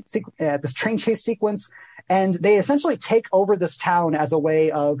train chase sequence. And they essentially take over this town as a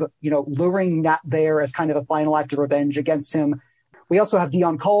way of, luring Nat there as kind of a final act of revenge against him. We also have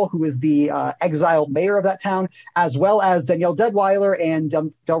Dion Cole, who is the exiled mayor of that town, as well as Danielle Deadweiler and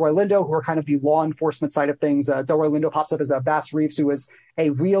Delroy Lindo, who are kind of the law enforcement side of things. Delroy Lindo pops up as Bass Reeves, who is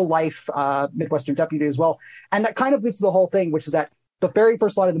a real-life Midwestern deputy as well. And that kind of leads to the whole thing, which is that the very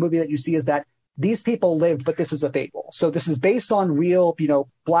first line of the movie that you see is that these people lived, but this is a fable. So this is based on real,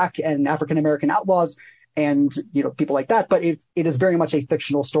 Black and African-American outlaws and, people like that. But it is very much a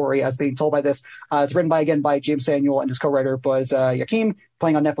fictional story as being told by this. It's written by James Samuel, and his co-writer Buzz Yakim,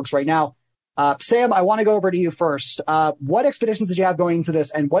 playing on Netflix right now. Sam, I want to go over to you first. What expectations did you have going into this,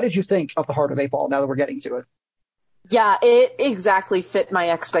 and what did you think of The Harder They Fall now that we're getting to it? Yeah, it exactly fit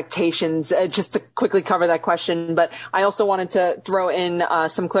my expectations. Just to quickly cover that question, but I also wanted to throw in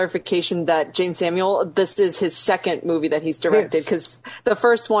some clarification that James Samuel, this is his second movie that he's directed, because the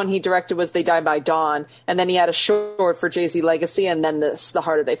first one he directed was They Die by Dawn, and then he had a short for Jay-Z Legacy, and then The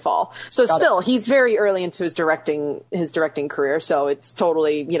Harder They Fall. So he's very early into his directing career, so it's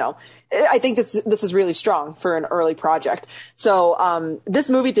totally, I think this is really strong for an early project. So this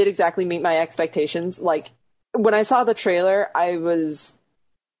movie did exactly meet my expectations. Like, when I saw the trailer, I was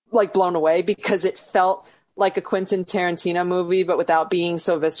like blown away because it felt like a Quentin Tarantino movie, but without being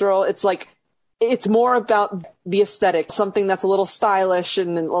so visceral. It's like, it's more about the aesthetic, something that's a little stylish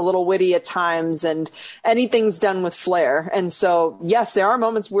and a little witty at times, and anything's done with flair. And so, yes, there are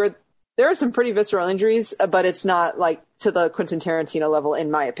moments where there are some pretty visceral injuries, but it's not like to the Quentin Tarantino level,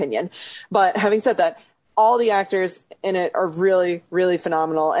 in my opinion. But having said that, all the actors in it are really, really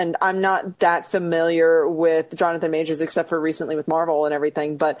phenomenal. And I'm not that familiar with Jonathan Majors except for recently with Marvel and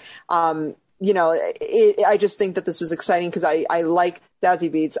everything. But I just think that this was exciting because I like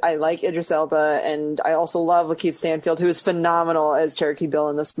Zazie Beetz, I like Idris Elba, and I also love Lakeith Stanfield, who is phenomenal as Cherokee Bill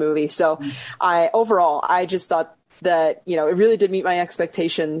in this movie. So I just thought that, it really did meet my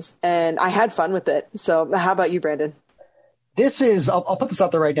expectations, and I had fun with it. So how about you, Brandon? This is, I'll put this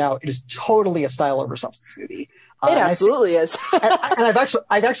out there right now, it is totally a style over substance movie. It absolutely is. and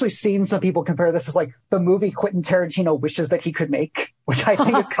I've actually seen some people compare this as like the movie Quentin Tarantino wishes that he could make, which I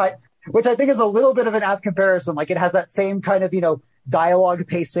think is a little bit of an apt comparison. Like, it has that same kind of, dialogue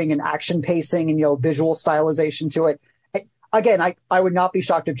pacing and action pacing and, visual stylization to it. Again, I would not be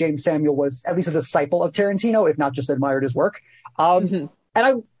shocked if James Samuel was at least a disciple of Tarantino, if not just admired his work. And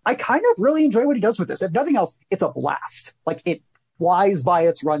I kind of really enjoy what he does with this. If nothing else, it's a blast. Like, it flies by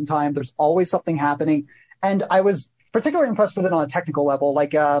its runtime. There's always something happening. And I was particularly impressed with it on a technical level.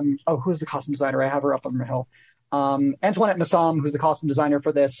 Like, who's the costume designer? I have her up on the hill. Antoinette Massam, who's the costume designer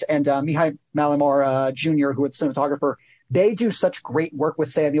for this, and Mihai Malamar Jr., who is the cinematographer. They do such great work with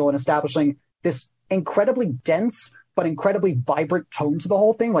Samuel in establishing this incredibly dense but incredibly vibrant tone to the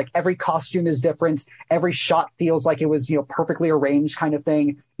whole thing. Like, every costume is different. Every shot feels like it was, perfectly arranged kind of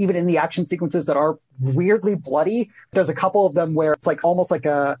thing. Even in the action sequences that are weirdly bloody, there's a couple of them where it's like almost like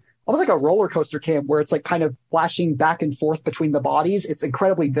a roller coaster cam, where it's like kind of flashing back and forth between the bodies. It's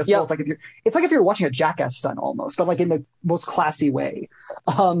incredibly visceral. Yep. It's like if you're watching a Jackass stunt almost, but like in the most classy way.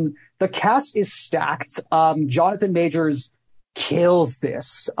 The cast is stacked. Jonathan Majors kills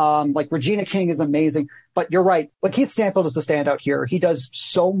this. Like, Regina King is amazing, but you're right. Lakeith Stanfield is the standout here. He does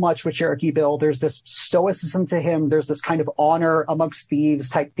so much with Cherokee Bill. There's this stoicism to him. There's this kind of honor amongst thieves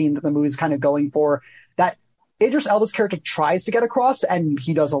type theme that the movie's kind of going for, that Idris Elba's character tries to get across, and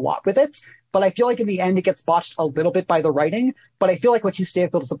he does a lot with it. But I feel like in the end it gets botched a little bit by the writing. But I feel like Lakeith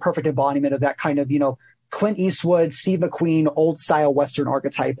Stanfield is the perfect embodiment of that kind of, Clint Eastwood, Steve McQueen, old style Western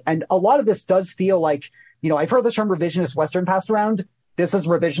archetype. And a lot of this does feel like, I've heard the term revisionist Western passed around. This is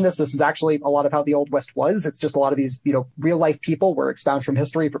revisionist. This is actually a lot of how the Old West was. It's just a lot of these, real life people were expunged from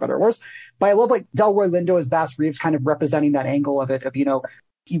history, for better or worse. But I love, like, Delroy Lindo as Bass Reeves kind of representing that angle of it, of,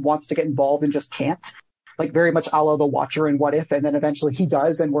 he wants to get involved and just can't. Like, very much a la The Watcher and What If, and then eventually he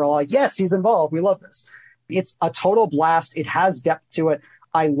does, and we're all like, yes, he's involved. We love this. It's a total blast. It has depth to it.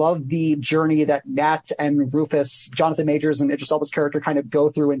 I love the journey that Nat and Rufus, Jonathan Majors and Idris Elba's character kind of go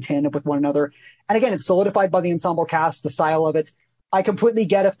through in tandem with one another. And again, it's solidified by the ensemble cast, the style of it. I completely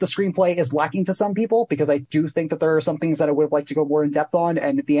get if the screenplay is lacking to some people, because I do think that there are some things that I would have liked to go more in depth on,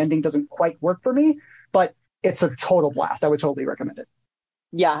 and the ending doesn't quite work for me, but it's a total blast. I would totally recommend it.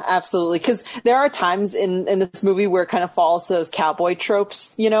 Yeah, absolutely. Because there are times in this movie where it kind of falls to those cowboy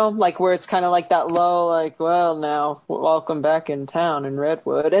tropes, like where it's kind of like that low, like, well, now welcome back in town in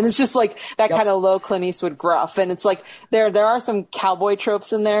Redwood. And it's just like that kind of low Clint Eastwood gruff. And it's like there are some cowboy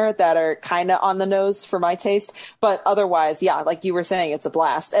tropes in there that are kind of on the nose for my taste. But otherwise, yeah, like you were saying, it's a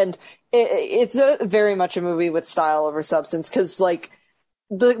blast. And it's very much a movie with style over substance, because like,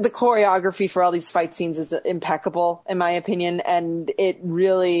 the choreography for all these fight scenes is impeccable, in my opinion. And it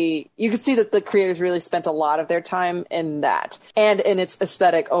really, you can see that the creators really spent a lot of their time in that, and in its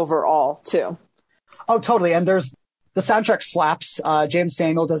aesthetic overall too. Oh, totally. And there's the soundtrack slaps. James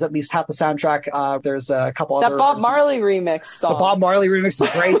Samuel does at least half the soundtrack. There's a couple other. That Bob Marley remix song. The Bob Marley remix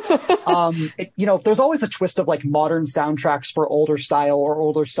is great. There's always a twist of like modern soundtracks for older style or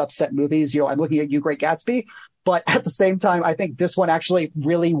older subset movies. I'm looking at You, Great Gatsby. But at the same time, I think this one actually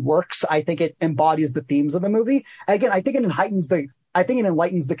really works. I think it embodies the themes of the movie. Again, I think it enlightens the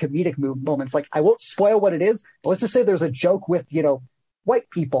comedic moments. Like, I won't spoil what it is, but let's just say there's a joke with,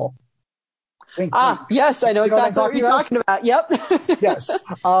 white people. Yes, I know exactly what you're talking about. Yep. Yes.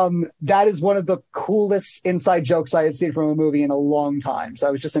 That is one of the coolest inside jokes I have seen from a movie in a long time. So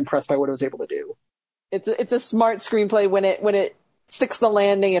I was just impressed by what it was able to do. It's a smart screenplay. When it sticks the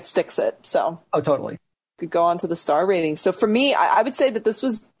landing, it sticks it. So. Oh, totally. Could go on to the star rating. So for me, I would say that this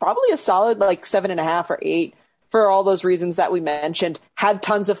was probably a solid like 7.5 or 8 for all those reasons that we mentioned. Had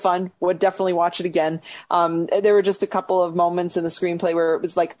tons of fun. Would definitely watch it again. There were just a couple of moments in the screenplay where it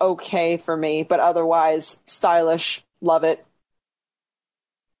was like okay for me, but otherwise stylish. Love it.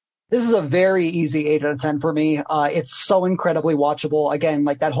 This is a very easy 8 out of 10 for me. It's so incredibly watchable. Again,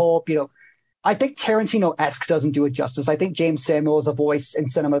 like that whole, I think Tarantino-esque doesn't do it justice. I think James Samuel is a voice in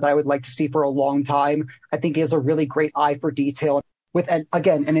cinema that I would like to see for a long time. I think he has a really great eye for detail with, an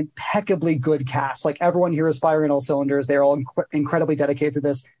impeccably good cast. Like, everyone here is firing all cylinders. They're all incredibly dedicated to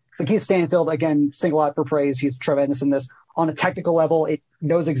this. Lakeith Stanfield, again, single out for praise. He's tremendous in this. On a technical level, it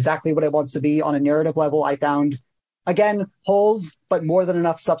knows exactly what it wants to be. On a narrative level, I found Again, holes, but more than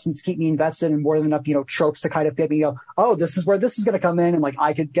enough substance to keep me invested and more than enough, tropes to kind of get me, oh, this is where this is going to come in. And like,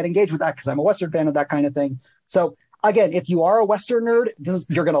 I could get engaged with that because I'm a Western fan of that kind of thing. So again, if you are a Western nerd,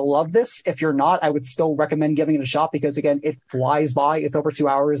 you're going to love this. If you're not, I would still recommend giving it a shot because again, it flies by. It's over 2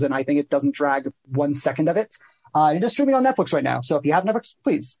 hours and I think it doesn't drag 1 second of it. It is streaming on Netflix right now. So if you have Netflix,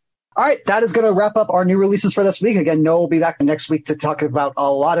 please. All right, that is going to wrap up our new releases for this week. Again, Noah will be back next week to talk about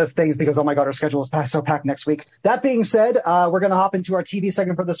a lot of things because, oh my God, our schedule is so packed next week. That being said, we're going to hop into our TV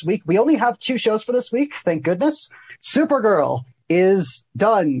segment for this week. We only have 2 shows for this week, thank goodness. Supergirl is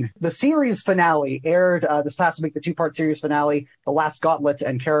done. The series finale aired this past week, the 2-part series finale, The Last Gauntlet,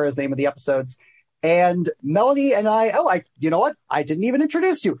 and Kara is the name of the episodes. And Melanie and you know what? I didn't even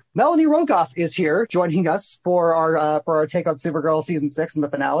introduce you. Melanie Rogoff is here joining us for our take on Supergirl season 6 and the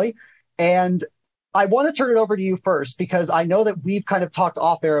finale. And I want to turn it over to you first because I know that we've kind of talked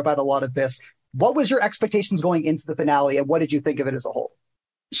off air about a lot of this. What was your expectations going into the finale and what did you think of it as a whole?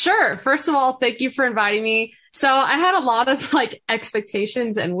 Sure. First of all, thank you for inviting me. So I had a lot of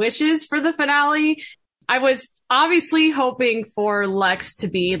expectations and wishes for the finale. I was obviously hoping for Lex to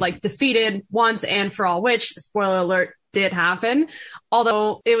be defeated once and for all, which, spoiler alert, did happen,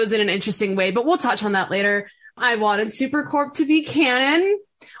 although it was in an interesting way, but we'll touch on that later. I wanted Supercorp to be canon,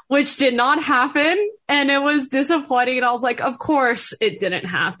 which did not happen, and it was disappointing, and I was like, of course it didn't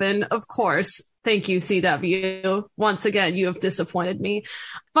happen. Of course. Thank you, CW. Once again, you have disappointed me.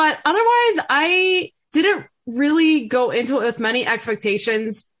 But otherwise, I didn't really go into it with many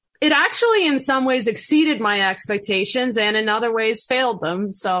expectations. It actually, in some ways, exceeded my expectations and in other ways failed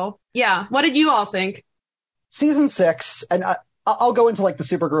them. So, yeah. What did you all think? Season 6, and I'll go into the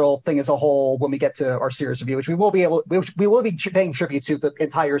Supergirl thing as a whole when we get to our series review, which we will be paying tribute to the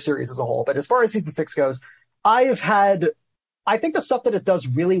entire series as a whole. But as far as season 6 goes, I think the stuff that it does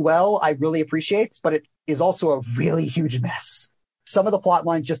really well, I really appreciate, but it is also a really huge mess. Some of the plot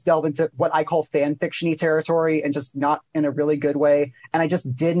lines just delve into what I call fan fiction-y territory and just not in a really good way. And I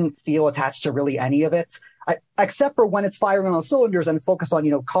just didn't feel attached to really any of it, except for when it's firing on all cylinders and it's focused on,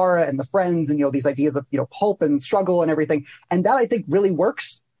 Kara and the friends and, these ideas of, hope and struggle and everything. And that I think really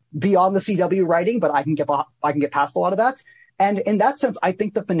works beyond the CW writing, but I can get past a lot of that. And in that sense, I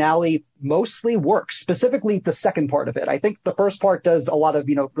think the finale mostly works, specifically the second part of it. I think the first part does a lot of,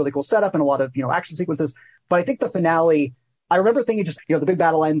 really cool setup and a lot of, action sequences. But I think the finale, I remember thinking just, the big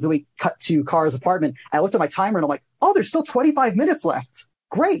battle ends and we cut to Kara's apartment. And I looked at my timer and I'm like, oh, there's still 25 minutes left.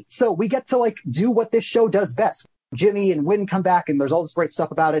 Great. So we get to do what this show does best. Jimmy and Wynn come back and there's all this great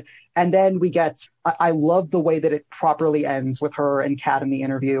stuff about it. And then we get, I love the way that it properly ends with her and Kat in the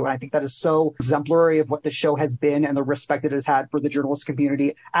interview. And I think that is so exemplary of what the show has been and the respect it has had for the journalist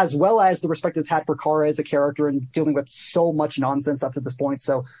community, as well as the respect it's had for Kara as a character and dealing with so much nonsense up to this point.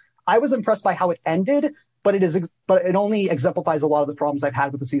 So I was impressed by how it ended, but it only exemplifies a lot of the problems I've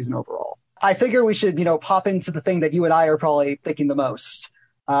had with the season overall. I figure we should, pop into the thing that you and I are probably thinking the most.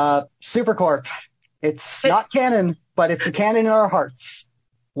 Supercorp. It's not canon, but it's a canon in our hearts.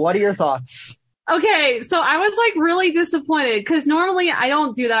 What are your thoughts? Okay, so I was really disappointed because normally I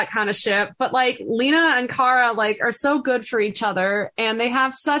don't do that kind of shit, but Lena and Kara are so good for each other and they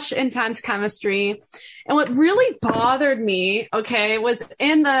have such intense chemistry. And what really bothered me, was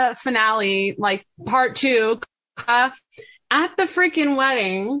in the finale, part 2, at the freaking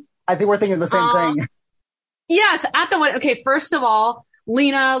wedding. I think we're thinking the same thing. Yes, at the wedding. Okay, first of all,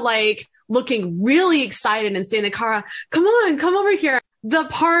 Lena looking really excited and saying to Kara, come on, come over here. The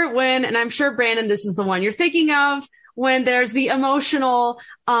part when, and I'm sure, Brandon, this is the one you're thinking of, when there's the emotional,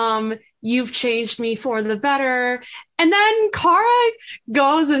 you've changed me for the better. And then Kara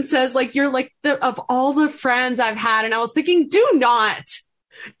goes and says, you're of all the friends I've had. And I was thinking, do not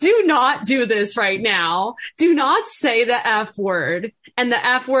do this right now. Do not say the F word, and the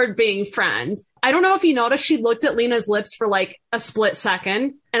F word being friend. I don't know if you noticed, she looked at Lena's lips for a split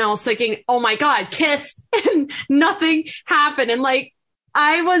second, and I was thinking, oh my God, kiss, and nothing happened. And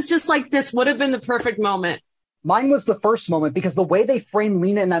I was just this would have been the perfect moment. Mine was the first moment because the way they frame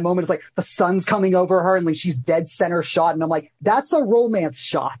Lena in that moment is the sun's coming over her and she's dead center shot. And I'm like, that's a romance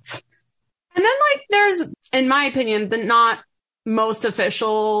shot. And then there's, in my opinion, the not most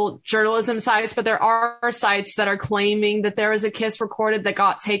official journalism sites, but there are sites that are claiming that there was a kiss recorded that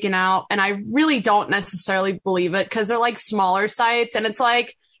got taken out. And I really don't necessarily believe it because they're smaller sites. And it's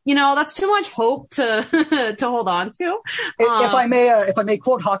that's too much hope to to hold on to. If I may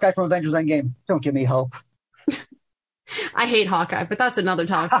quote Hawkeye from Avengers Endgame, don't give me hope. I hate Hawkeye, but that's another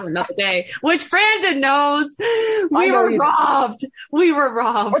talk for another day, which Brandon knows. We were robbed.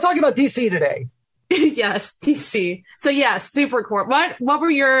 We're talking about DC today. Yes, DC. So yes, Supercorp. What were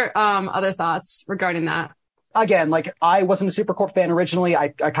your other thoughts regarding that? again, like I wasn't a Supercorp fan originally. I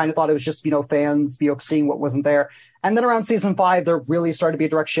kind of thought it was just, fans, seeing what wasn't there. And then around season 5, there really started to be a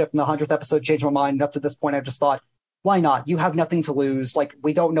direct shift, and the 100th episode changed my mind. And up to this point, I've just thought, why not? You have nothing to lose. Like,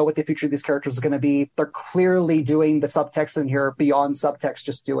 we don't know what the future of these characters is going to be. They're clearly doing the subtext in here beyond subtext.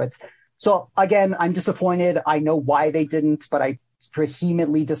 Just do it. So again, I'm disappointed. I know why they didn't, but I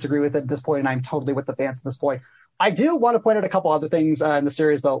vehemently disagree with it at this point, and I'm totally with the fans at this point. I do want to point out a couple other things in the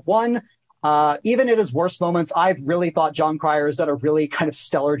series, though. One, even at his worst moments, I've really thought Jon Cryer has done a really kind of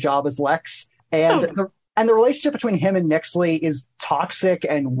stellar job as Lex. And the relationship between him and Nyxly is toxic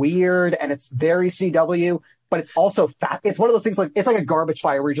and weird, and it's very CW, but it's also fat. It's one of those things it's like a garbage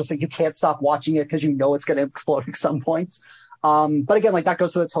fire where you're just like, you can't stop watching it because it's going to explode at some point. But again, that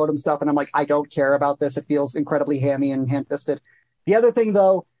goes to the totem stuff, and I'm like, I don't care about this. It feels incredibly hammy and ham-fisted. The other thing,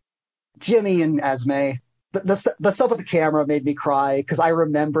 though, Jimmy and Esme, the stuff with the camera made me cry because I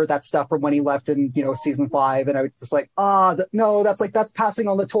remember that stuff from when he left in, season 5, and I was just like, no, that's passing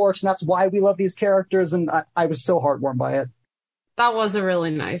on the torch, and that's why we love these characters, and I was so heartwarmed by it. That was a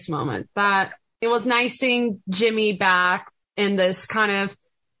really nice moment. That it was nice seeing Jimmy back in this kind of,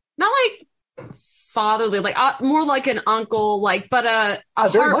 not like fatherly, more like an uncle, but a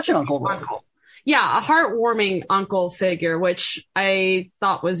very much an uncle. Yeah, a heartwarming uncle figure, which I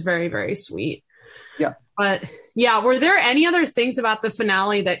thought was very, very sweet. Yeah. But yeah, were there any other things about the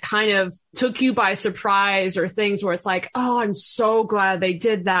finale that kind of took you by surprise, or things where it's like, oh, I'm so glad they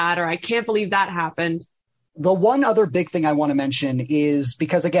did that, or I can't believe that happened? The one other big thing I want to mention is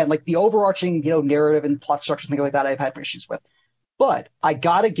because, again, the overarching, narrative and plot structure and things like that I've had issues with. But I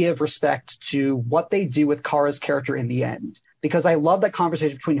got to give respect to what they do with Kara's character in the end, because I love that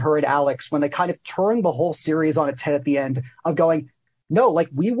conversation between her and Alex when they kind of turn the whole series on its head at the end of going, no,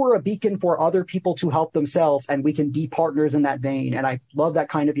 we were a beacon for other people to help themselves, and we can be partners in that vein. And I love that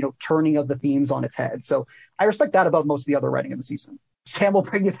kind of, turning of the themes on its head. So I respect that above most of the other writing in the season. Sam will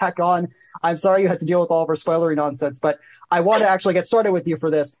bring you back on. I'm sorry you had to deal with all of our spoilery nonsense, but I want to actually get started with you for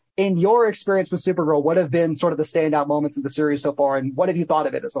this. In your experience with Supergirl, what have been sort of the standout moments in the series so far, and what have you thought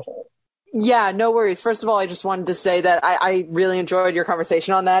of it as a whole? Yeah, no worries. First of all, I just wanted to say that I really enjoyed your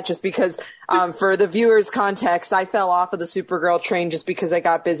conversation on that, just because for the viewers' context, I fell off of the Supergirl train just because I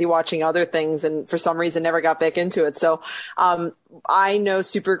got busy watching other things and for some reason never got back into it. So I know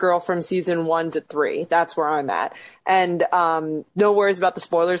Supergirl from season 1 to 3. That's where I'm at. And no worries about the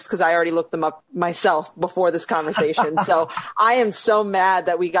spoilers because I already looked them up myself before this conversation. So I am so mad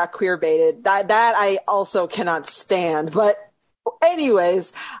that we got queer baited. That I also cannot stand. But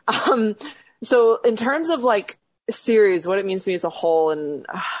anyways, so in terms of series, what it means to me as a whole, and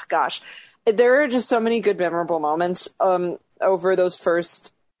gosh, there are just so many good memorable moments over those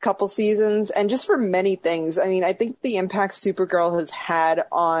first couple seasons, and just for many things. I mean, I think the impact Supergirl has had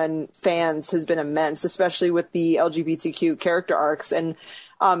on fans has been immense, especially with the LGBTQ character arcs. And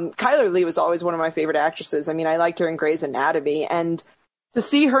Chyler Leigh was always one of my favorite actresses. I mean, I liked her in Grey's Anatomy, and to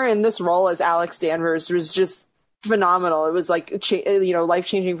see her in this role as Alex Danvers was just phenomenal. It was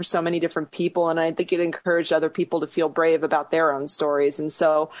life-changing for so many different people, and I think it encouraged other people to feel brave about their own stories. And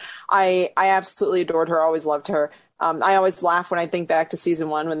so I absolutely adored her, always loved her. I always laugh when I think back to season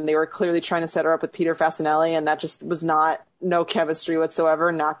 1 when they were clearly trying to set her up with Peter Fasinelli, and that just was no chemistry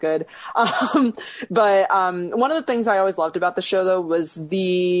whatsoever, not good. But one of the things I always loved about the show, though, was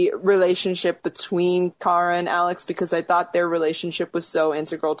the relationship between Kara and Alex, because I thought their relationship was so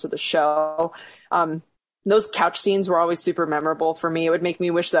integral to the show. Those couch scenes were always super memorable for me. It would make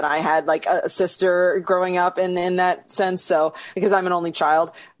me wish that I had a sister growing up in that sense. So, because I'm an only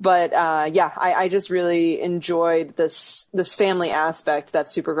child, but, I just really enjoyed this family aspect that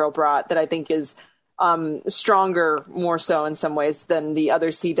Supergirl brought that I think is, stronger more so in some ways than the other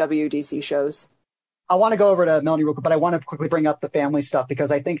CW DC shows. I want to go over to Melanie real quick, but I want to quickly bring up the family stuff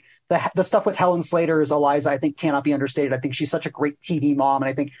because I think the stuff with Helen Slater's Eliza, I think cannot be understated. I think she's such a great TV mom. And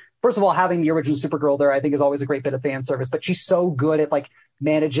I think, first of all, having the original Supergirl there, I think is always a great bit of fan service, but she's so good at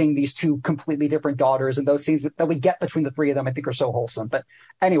managing these two completely different daughters, and those scenes that we get between the three of them, I think are so wholesome. But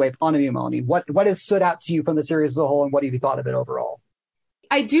anyway, on to you, Melanie. What has stood out to you from the series as a whole, and what have you thought of it overall?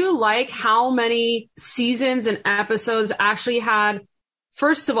 I do like how many seasons and episodes actually had,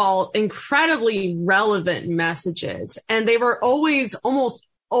 first of all, incredibly relevant messages. And they were almost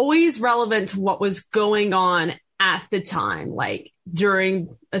always relevant to what was going on at the time,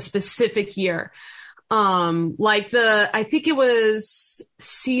 during a specific year. I think it was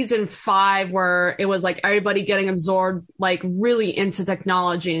season 5 where it was everybody getting absorbed, really into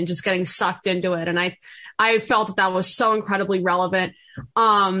technology and just getting sucked into it. And I felt that was so incredibly relevant.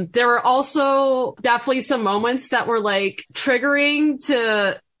 There were also definitely some moments that were triggering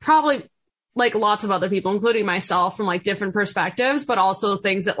to probably like lots of other people, including myself, from like different perspectives, but also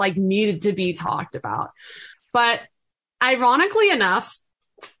things that like needed to be talked about. But ironically enough,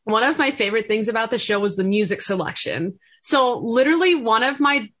 one of my favorite things about the show was the music selection. So literally one of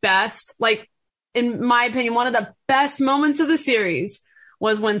my best, like in my opinion, one of the best moments of the series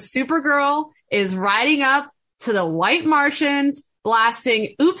was when Supergirl is riding up to the White Martians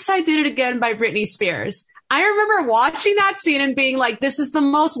blasting Oops, I Did It Again by Britney Spears. I remember watching that scene and being like, this is the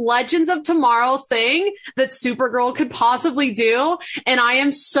most Legends of Tomorrow thing that Supergirl could possibly do. And I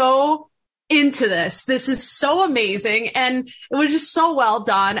am so into this. This is so amazing. And it was just so well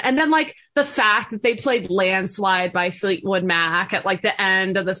done. And then like the fact that they played Landslide by Fleetwood Mac at like the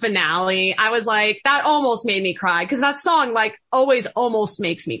end of the finale, I was like, that almost made me cry. Cause that song like always almost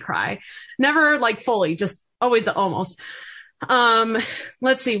makes me cry. Never like fully, just always the almost.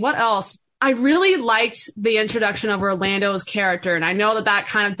 Let's see what else. I really liked the introduction of Orlando's character. And I know that that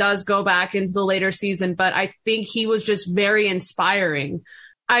kind of does go back into the later season, but I think he was just very inspiring.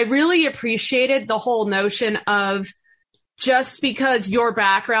 I really appreciated the whole notion of just because your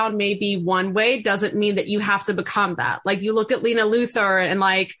background may be one way doesn't mean that you have to become that. Like you look at Lena Luthor and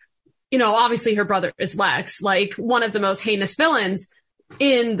like, you know, obviously her brother is Lex, like one of the most heinous villains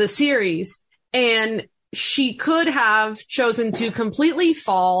in the series. And she could have chosen to completely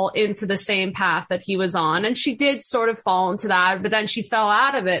fall into the same path that he was on. And she did sort of fall into that, but then she fell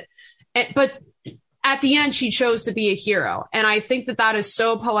out of it. But at the end, she chose to be a hero. And I think that that is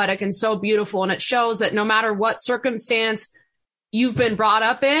so poetic and so beautiful. And it shows that no matter what circumstance you've been brought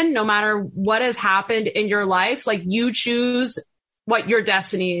up in, no matter what has happened in your life, like you choose what your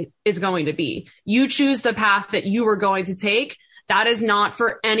destiny is going to be. You choose the path that you were going to take. That is not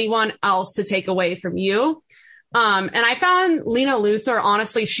for anyone else to take away from you. And I found Lena Luthor,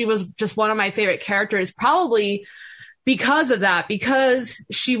 honestly, she was just one of my favorite characters, probably because of that, because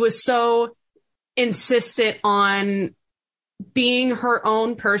she was so insistent on being her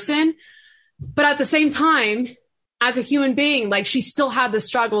own person. But at the same time, as a human being, like she still had the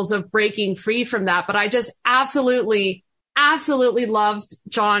struggles of breaking free from that. But I just absolutely loved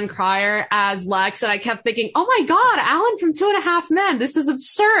Jon Cryer as Lex. And I kept thinking, oh my God, Alan from 2.5 Men. This is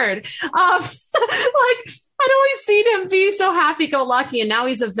absurd. Like I'd always seen him be so happy-go-lucky and now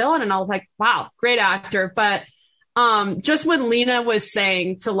he's a villain. And I was like, wow, great actor. But just when Lena was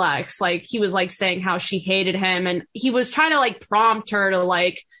saying to Lex, like he was like saying how she hated him and he was trying to like prompt her to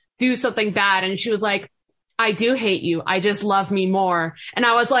like do something bad. And she was like, I do hate you. I just love me more. And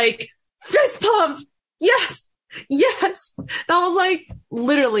I was like, fist pump. Yes. Yes. That was like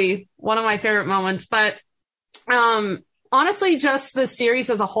literally one of my favorite moments. But, honestly, just the series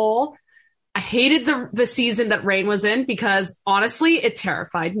as a whole, I hated the season that Reign was in because honestly, it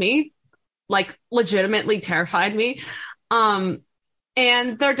terrified me. Like legitimately terrified me. And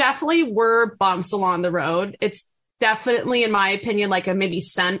there definitely were bumps along the road. It's definitely, in my opinion, like a maybe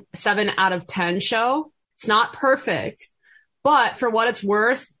 7 out of 10 show. It's not perfect, but for what it's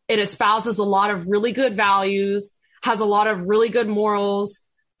worth, it espouses a lot of really good values, has a lot of really good morals,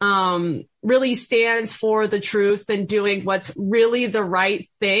 really stands for the truth and doing what's really the right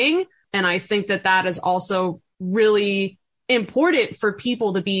thing. And I think that that is also really important for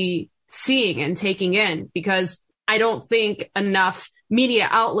people to be seeing and taking in, because I don't think enough media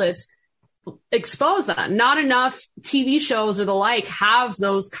outlets expose that. Not enough TV shows or the like have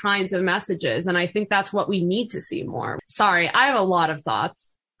those kinds of messages. And I think that's what we need to see more. Sorry, I have a lot of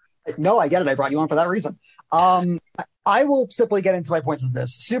thoughts. No, I get it. I brought you on for that reason. I will simply get into my points as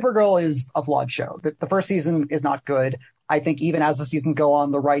this. Supergirl is a flawed show. The first season is not good. I think even as the seasons go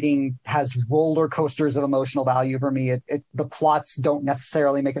on, the writing has roller coasters of emotional value for me. The plots don't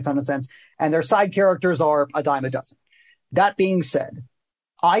necessarily make a ton of sense, and their side characters are a dime a dozen. That being said,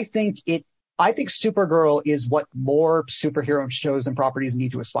 I think Supergirl is what more superhero shows and properties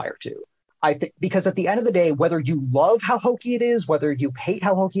need to aspire to. I think because at the end of the day, whether you love how hokey it is, whether you hate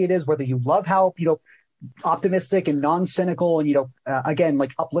how hokey it is, whether you love how, optimistic and non-cynical and, again,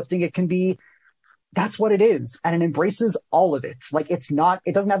 like uplifting it can be, that's what it is. And it embraces all of it. Like it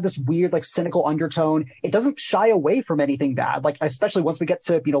doesn't have this weird, like cynical undertone. It doesn't shy away from anything bad. Like, especially once we get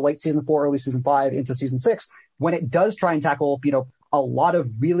to, late season 4, early season 5 into season 6, when it does try and tackle, a lot of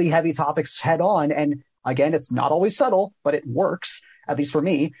really heavy topics head on. And again, it's not always subtle, but it works, at least for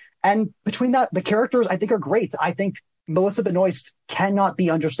me. And between that, the characters I think are great. I think Melissa Benoist cannot be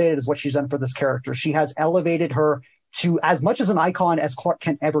understated as what she's done for this character. She has elevated her to as much as an icon as Clark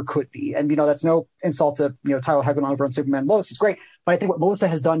Kent ever could be. And, that's no insult to, Tyler Hoechlin over on Superman and Lois. It's great. But I think what Melissa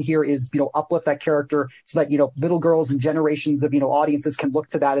has done here is, uplift that character so that, little girls and generations of, audiences can look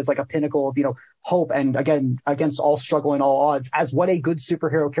to that as like a pinnacle of, hope. And again, against all struggle and all odds, as what a good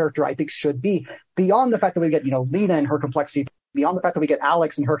superhero character I think should be, beyond the fact that we get, Lena and her complexity, beyond the fact that we get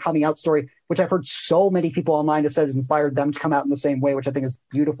Alex and her coming out story, which I've heard so many people online have said has inspired them to come out in the same way, which I think is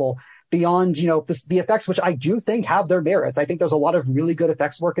beautiful. Beyond, the effects, which I do think have their merits. I think there's a lot of really good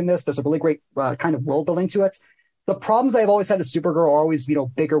effects work in this. There's a really great kind of world building to it. The problems I've always had with Supergirl are always,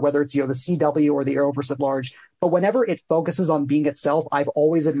 bigger, whether it's, the CW or the Arrowverse at large. But whenever it focuses on being itself, I've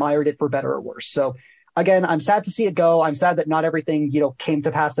always admired it for better or worse. So again, I'm sad to see it go. I'm sad that not everything, came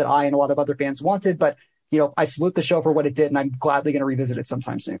to pass that I and a lot of other fans wanted. But, I salute the show for what it did, and I'm gladly going to revisit it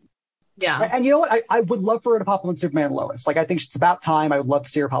sometime soon. Yeah. And you know what? I would love for her to pop up on Superman and Lois. Like, I think it's about time. I would love to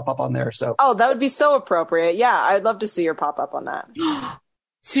see her pop up on there. So. Oh, that would be so appropriate. Yeah, I'd love to see her pop up on that.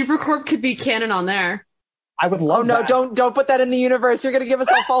 Supercorp could be canon on there. I would love that. Don't put that in the universe. You're going to give us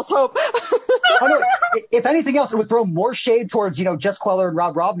all false hope. Oh, no. If anything else, it would throw more shade towards, Jess Queller and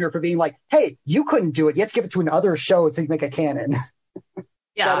Rob Robner for being like, hey, you couldn't do it. You have to give it to another show to make a canon.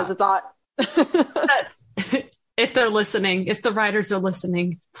 Yeah. That is a thought. If they're listening, if the writers are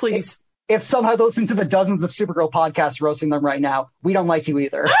listening, please. If somehow they listen to the dozens of Supergirl podcasts roasting them right now, we don't like you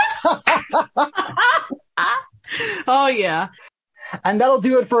either. Oh, yeah. And that'll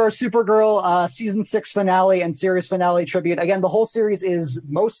do it for our Supergirl season 6 finale and series finale tribute. Again, the whole series is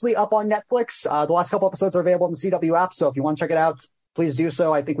mostly up on Netflix. The last couple episodes are available in the CW app, so if you want to check it out, please do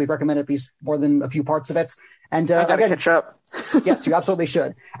so. I think we recommend at least more than a few parts of it. And I gotta catch up. Yes, you absolutely should.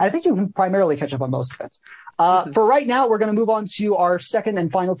 And I think you can primarily catch up on most of it. For right now, we're going to move on to our second and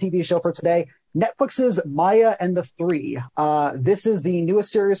final TV show for today, Netflix's Maya and the Three. This is the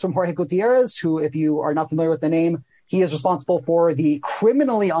newest series from Jorge Gutierrez, who, if you are not familiar with the name, he is responsible for the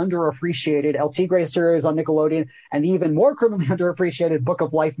criminally underappreciated El Tigre series on Nickelodeon and the even more criminally underappreciated Book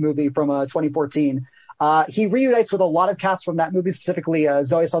of Life movie from 2014. He reunites with a lot of cast from that movie, specifically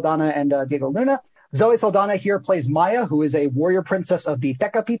Zoe Saldana and Diego Luna. Zoe Saldana here plays Maya, who is a warrior princess of the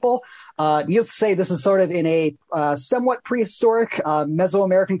Tekka people. Needless to say, this is sort of in a somewhat prehistoric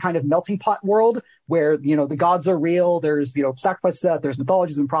Mesoamerican kind of melting pot world where, the gods are real. There's, sacrifices, there's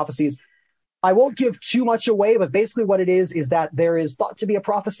mythologies and prophecies. I won't give too much away, but basically what it is that there is thought to be a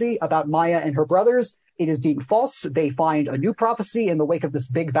prophecy about Maya and her brothers. It is deemed false. They find a new prophecy in the wake of this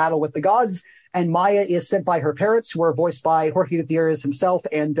big battle with the gods, and Maya is sent by her parents, who are voiced by Jorge Gutierrez himself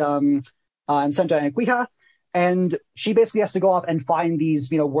and Senta Anquija. And she basically has to go off and find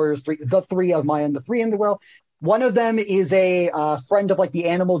these, warriors, the three of Maya and the Three in the world. One of them is a friend of like the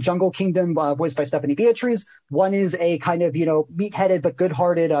animal jungle kingdom, voiced by Stephanie Beatriz. One is a kind of, meat-headed but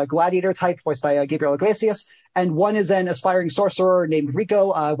good-hearted gladiator type, voiced by Gabriel Iglesias. And one is an aspiring sorcerer named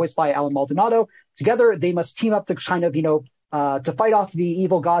Rico, voiced by Alan Maldonado. Together, they must team up to kind of, to fight off the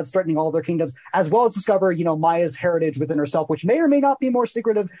evil gods threatening all of their kingdoms, as well as discover, Maya's heritage within herself, which may or may not be more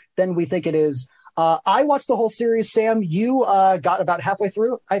secretive than we think it is. I watched the whole series. Sam, you got about halfway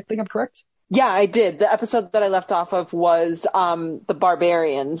through. I think I'm correct. Yeah, I did. The episode that I left off of was the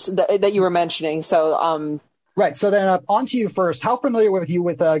Barbarians that you were mentioning. So, right. So then on to you first. How familiar with you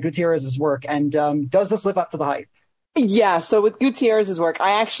with Gutierrez's work, and does this live up to the hype? Yeah, so with Gutierrez's work,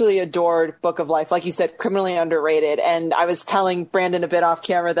 I actually adored Book of Life. Like you said, criminally underrated. And I was telling Brandon a bit off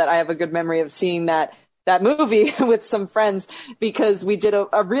camera that I have a good memory of seeing that movie with some friends, because we did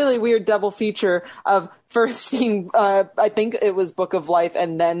a really weird double feature of first seeing, I think it was Book of Life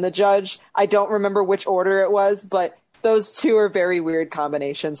and then The Judge. I don't remember which order it was, but those two are very weird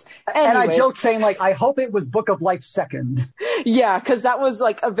combinations. Anyways. And I joked saying, like, I hope it was Book of Life second. Yeah, because that was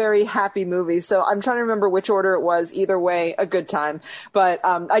like a very happy movie. So I'm trying to remember which order it was. Either way, a good time. But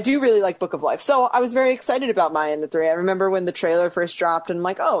I do really like Book of Life. So I was very excited about Maya and the Three. I remember when the trailer first dropped and I'm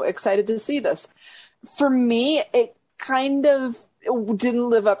like, oh, excited to see this. For me, it kind of didn't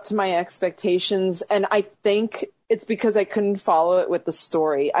live up to my expectations. And I think it's because I couldn't follow it with the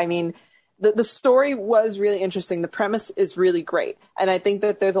story. I mean, the story was really interesting. The premise is really great. And I think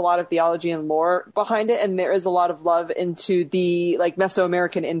that there's a lot of theology and lore behind it. And there is a lot of love into the like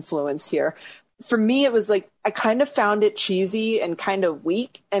Mesoamerican influence here. For me, it was like, I kind of found it cheesy and kind of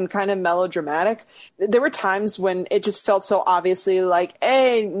weak and kind of melodramatic. There were times when it just felt so obviously like,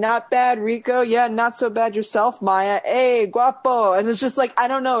 hey, not bad, Rico. Yeah, not so bad yourself, Maya. Hey, guapo. And it's just like, I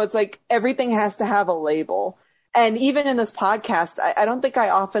don't know. It's like everything has to have a label. And even in this podcast, I don't think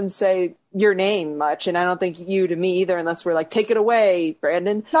I often say your name much. And I don't think you to me either, unless we're like, take it away,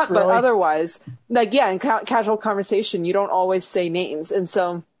 Brandon. Not really. But otherwise, like, yeah, in casual conversation, you don't always say names. And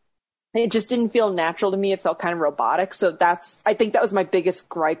so It just didn't feel natural to me. It felt kind of robotic. So I think that was my biggest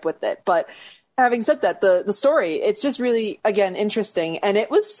gripe with it. But having said that, the story, it's just really, again, interesting. And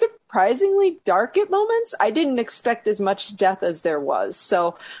it was surprisingly dark at moments. I didn't expect as much death as there was.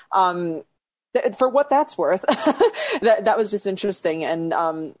 So, for what that's worth, that was just interesting. And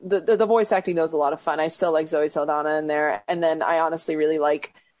the voice acting, though, was a lot of fun. I still like Zoe Saldana in there. And then I honestly really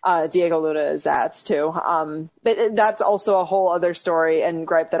like Diego Luna as Zatz too. But that's also a whole other story and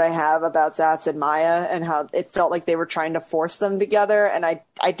gripe that I have about Zatz and Maya and how it felt like they were trying to force them together. And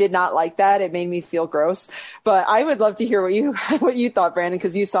I did not like that. It made me feel gross. But I would love to hear what you thought, Brandon,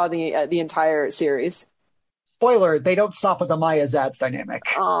 because you saw the entire series. Spoiler, they don't stop with the Maya Zatz dynamic.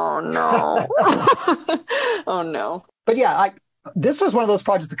 Oh no. Oh no. But yeah, this was one of those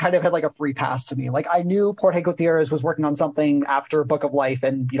projects that kind of had like a free pass to me. Like, I knew Jorge Gutierrez was working on something after Book of Life,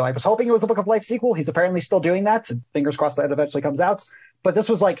 and I was hoping it was a Book of Life sequel. He's apparently still doing that, and fingers crossed that eventually comes out. But this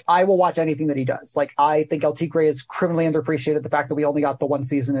was like, I will watch anything that he does. Like, I think El Tigre is criminally underappreciated. The fact that we only got the one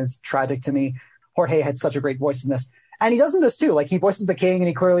season is tragic to me. Jorge had such a great voice in this. And he does in this too. Like, he voices the king, and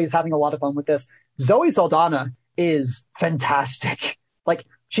he clearly is having a lot of fun with this. Zoe Saldana is fantastic. Like,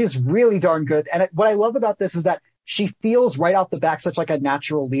 she's really darn good. And what I love about this is that she feels right out the back such like a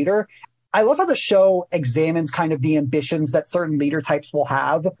natural leader. I love how the show examines kind of the ambitions that certain leader types will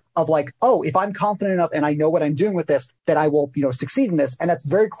have of like, oh, if I'm confident enough and I know what I'm doing with this, then I will, succeed in this. And that's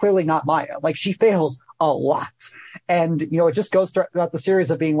very clearly not Maya. Like, she fails a lot. And, it just goes throughout the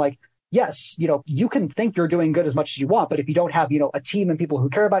series of being like, yes, you can think you're doing good as much as you want, but if you don't have, a team and people who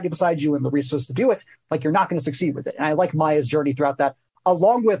care about you beside you and the resources to do it, like, you're not going to succeed with it. And I like Maya's journey throughout that,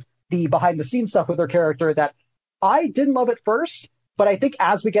 along with the behind the scenes stuff with her character that I didn't love at first, but I think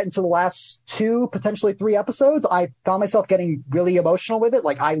as we get into the last 2, potentially 3 episodes, I found myself getting really emotional with it.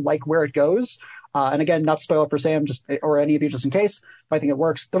 Like, I like where it goes. And again, not spoil it for Sam, or any of you, just in case. But I think it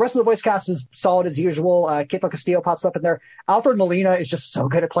works. The rest of the voice cast is solid as usual. Kate Castillo pops up in there. Alfred Molina is just so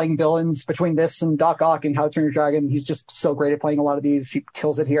good at playing villains between this and Doc Ock and How to Train Your Dragon. He's just so great at playing a lot of these. He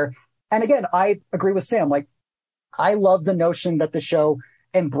kills it here. And again, I agree with Sam. Like, I love the notion that the show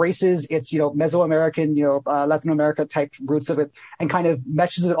embraces its, Mesoamerican, Latin America type roots of it and kind of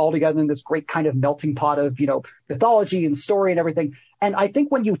meshes it all together in this great kind of melting pot of, mythology and story and everything. And I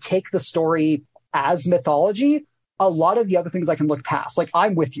think when you take the story as mythology, a lot of the other things I can look past. Like,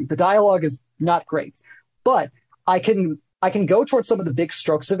 I'm with you. The dialogue is not great, but I can go towards some of the big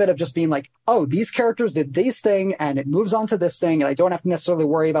strokes of it of just being like, oh, these characters did this thing and it moves on to this thing. And I don't have to necessarily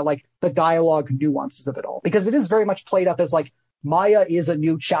worry about like the dialogue nuances of it all, because it is very much played up as like, Maya is a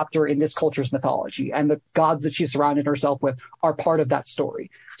new chapter in this culture's mythology, and the gods that she surrounded herself with are part of that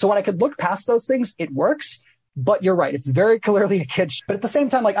story. So when I could look past those things, it works. But you're right, it's very clearly a kid. But at the same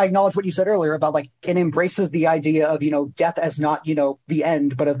time, like, I acknowledge what you said earlier about like it embraces the idea of, death as not, the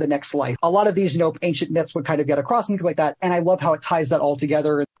end, but of the next life. A lot of these, ancient myths would kind of get across and things like that. And I love how it ties that all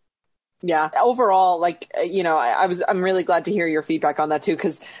together. Yeah. Overall, like, I'm really glad to hear your feedback on that too,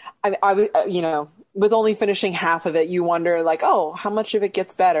 because I with only finishing half of it, you wonder like, oh, how much of it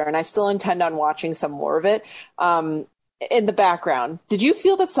gets better? And I still intend on watching some more of it. In the background, did you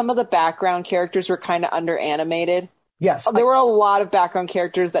feel that some of the background characters were kind of under-animated? Yes. There were a lot of background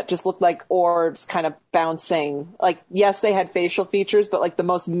characters that just looked like orbs kind of bouncing. Like, yes, they had facial features, but like the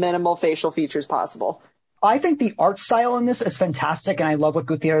most minimal facial features possible. I think the art style in this is fantastic, and I love what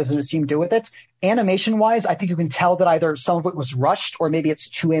Gutierrez and his team do with it. Animation-wise, I think you can tell that either some of it was rushed or maybe it's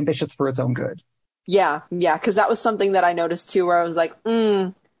too ambitious for its own good. Yeah, because that was something that I noticed too, where I was like,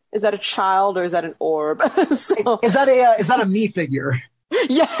 is that a child or is that an orb? So, is that a me figure?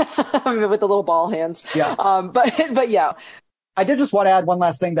 Yeah, with the little ball hands. Yeah. But yeah. I did just want to add one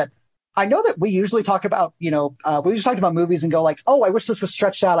last thing that I know that we usually talk about, we usually talk about movies and go like, oh, I wish this was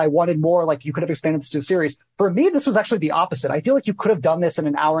stretched out. I wanted more. Like, you could have expanded this to a series. For me, this was actually the opposite. I feel like you could have done this in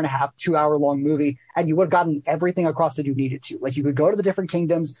an 1.5, 2-hour long movie, and you would have gotten everything across that you needed to. Like, you could go to the different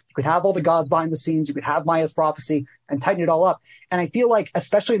kingdoms. You could have all the gods behind the scenes. You could have Maya's prophecy and tighten it all up. And I feel like,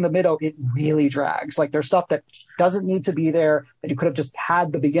 especially in the middle, it really drags. Like, there's stuff that doesn't need to be there that you could have just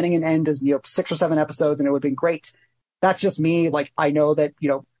had the beginning and end as, 6 or 7 episodes, and it would have been great. That's just me. Like, I know that,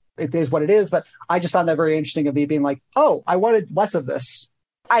 it is what it is, but I just found that very interesting of me being like, oh, I wanted less of this.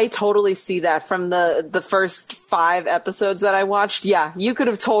 I totally see that from the first 5 episodes that I watched. Yeah, you could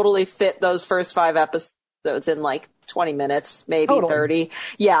have totally fit those first 5 episodes in like 20 minutes, maybe totally. 30.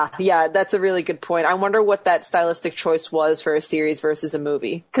 Yeah, that's a really good point. I wonder what that stylistic choice was for a series versus a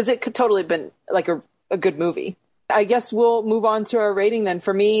movie, because it could totally have been like a good movie. I guess we'll move on to our rating then.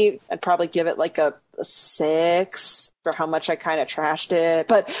 For me, I'd probably give it like a 6 for how much I kind of trashed it.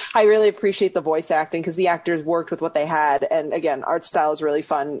 But I really appreciate the voice acting because the actors worked with what they had. And again, art style is really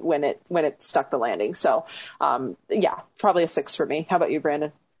fun when it stuck the landing. So yeah, probably a 6 for me. How about you,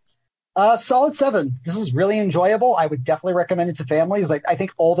 Brandon? Solid 7. This is really enjoyable. I would definitely recommend it to families. Like, I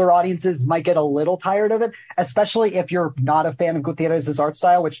think older audiences might get a little tired of it, especially if you're not a fan of Gutierrez's art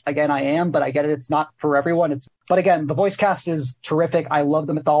style, which again, I am, but I get it. It's not for everyone. But again, the voice cast is terrific. I love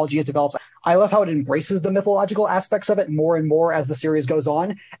the mythology it develops. I love how it embraces the mythological aspects of it more and more as the series goes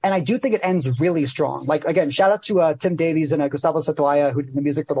on. And I do think it ends really strong. Like, again, shout out to Tim Davies and Gustavo Santaolalla, who did the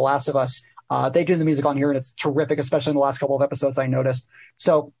music for The Last of Us. They do the music on here, and it's terrific, especially in the last couple of episodes, I noticed.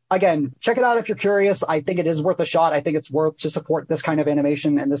 So, again, check it out if you're curious. I think it is worth a shot. I think it's worth to support this kind of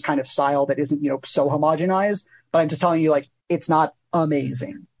animation and this kind of style that isn't, so homogenized. But I'm just telling you, like, it's not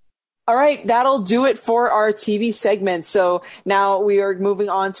amazing. All right, that'll do it for our TV segment. So now we are moving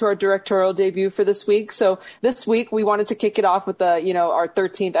on to our directorial debut for this week. So this week we wanted to kick it off with our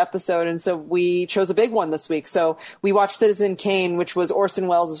 13th episode. And so we chose a big one this week. So we watched Citizen Kane, which was Orson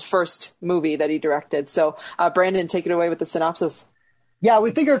Welles' first movie that he directed. So Brandon, take it away with the synopsis. Yeah,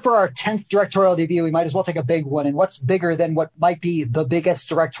 we figured for our 10th directorial debut, we might as well take a big one. And what's bigger than what might be the biggest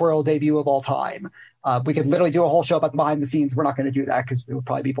directorial debut of all time? We could literally do a whole show about the behind the scenes. We're not going to do that because it would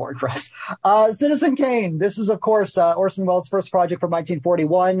probably be boring for us. Citizen Kane. This is, of course, Orson Welles' first project from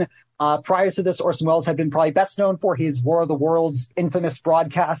 1941. Prior to this, Orson Welles had been probably best known for his War of the Worlds infamous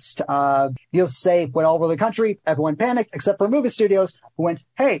broadcast. Needless to say, went all over the country. Everyone panicked, except for movie studios, who went,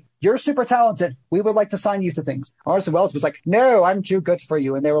 "Hey, you're super talented. We would like to sign you to things." Orson Welles was like, "No, I'm too good for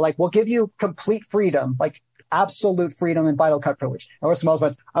you." And they were like, "We'll give you complete freedom, like absolute freedom and Final Cut privilege." And Orson Welles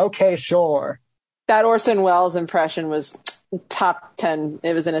went, "Okay, sure." That Orson Welles impression was top 10.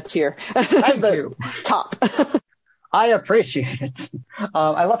 It was in a tier. Thank you. Top. I appreciate it.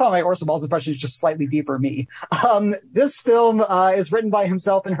 I love how my Orson Welles impression is just slightly deeper me. This film is written by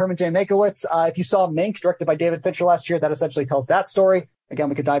himself and Herman J. Mankiewicz. If you saw Mank, directed by David Fincher last year, that essentially tells that story. Again,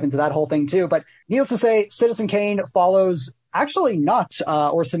 we could dive into that whole thing too. But needless to say, Citizen Kane follows actually not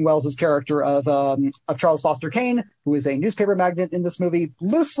Orson Welles' character of Charles Foster Kane, who is a newspaper magnate in this movie,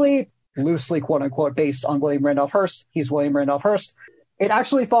 loosely quote unquote based on William Randolph Hearst. He's William Randolph Hearst. It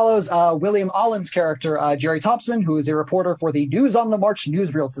actually follows William Allen's character, Jerry Thompson, who is a reporter for the News on the March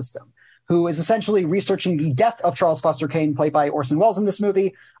newsreel system, who is essentially researching the death of Charles Foster Kane, played by Orson Welles in this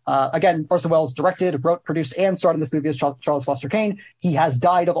movie. Again, Orson Welles directed, wrote, produced, and starred in this movie as Charles Foster Kane. He has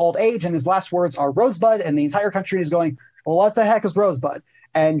died of old age, and his last words are Rosebud, and the entire country is going, "Well, what the heck is Rosebud?"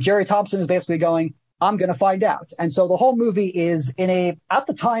 And Jerry Thompson is basically going, "I'm going to find out." And so the whole movie is in a, at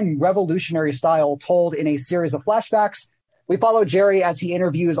the time, revolutionary style, told in a series of flashbacks. We follow Jerry as he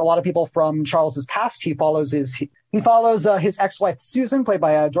interviews a lot of people from Charles's past. He follows his ex-wife, Susan, played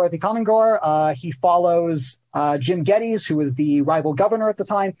by Dorothy Comingore. He follows Jim Geddes, who was the rival governor at the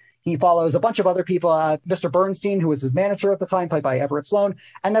time. He follows a bunch of other people, Mr. Bernstein, who was his manager at the time, played by Everett Sloan.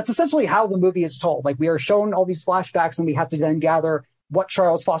 And that's essentially how the movie is told. Like, we are shown all these flashbacks, and we have to then gather what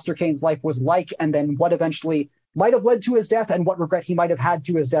Charles Foster Kane's life was like, and then what eventually might have led to his death, and what regret he might have had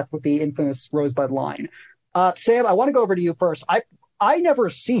to his death with the infamous Rosebud line. Sam, I want to go over to you first. I never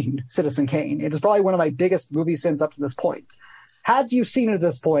seen Citizen Kane. It is probably one of my biggest movie sins up to this point. Have you seen it at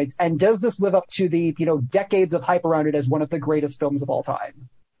this point, and does this live up to the, decades of hype around it as one of the greatest films of all time?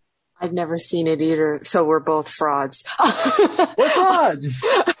 I've never seen it either, so we're both frauds. We're frauds!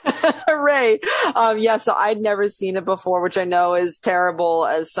 Hooray. So I'd never seen it before, which I know is terrible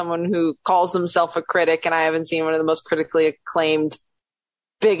as someone who calls himself a critic, and I haven't seen one of the most critically acclaimed,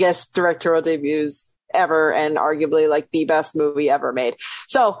 biggest directorial debuts ever, and arguably like the best movie ever made.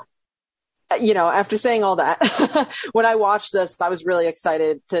 So, after saying all that, when I watched this, I was really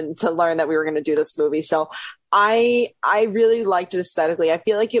excited to learn that we were going to do this movie. So I really liked it aesthetically. I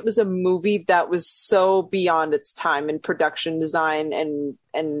feel like it was a movie that was so beyond its time in production design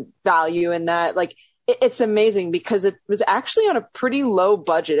and value in that. Like, it's amazing because it was actually on a pretty low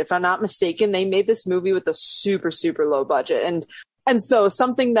budget. If I'm not mistaken, they made this movie with a super, super low budget. And so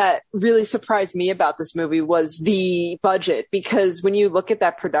something that really surprised me about this movie was the budget, because when you look at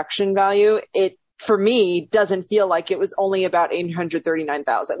that production value, it, for me, doesn't feel like it was only about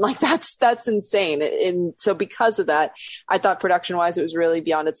 $839,000. Like, that's insane. And so because of that, I thought production wise, it was really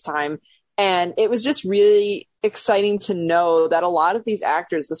beyond its time. And it was just really exciting to know that a lot of these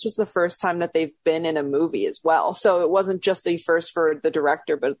actors, this was the first time that they've been in a movie as well. So it wasn't just a first for the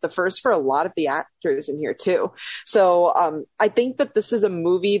director, but the first for a lot of the actors in here too. So I think that this is a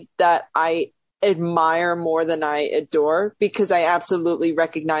movie that I admire more than I adore, because I absolutely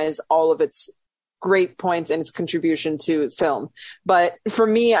recognize all of its great points in its contribution to film. But for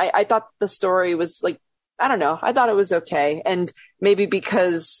me, I thought the story was like, I don't know. I thought it was okay. And maybe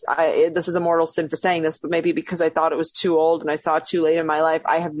because this is a mortal sin for saying this, but maybe because I thought it was too old and I saw it too late in my life.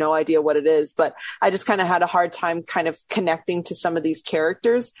 I have no idea what it is, but I just kind of had a hard time kind of connecting to some of these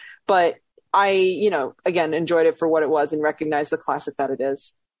characters. But I, again, enjoyed it for what it was and recognized the classic that it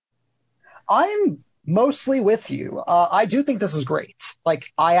is. I'm mostly with you. I do think this is great. Like,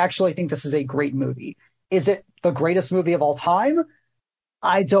 I actually think this is a great movie. Is it the greatest movie of all time?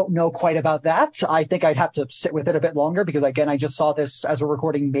 I don't know quite about that. I think I'd have to sit with it a bit longer because, again, I just saw this as we're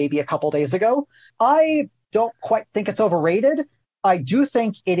recording maybe a couple days ago. I don't quite think it's overrated. I do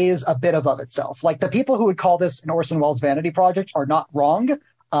think it is a bit above itself. Like, the people who would call this an Orson Welles vanity project are not wrong,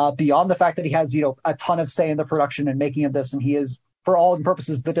 beyond the fact that he has, a ton of say in the production and making of this, and he is, for all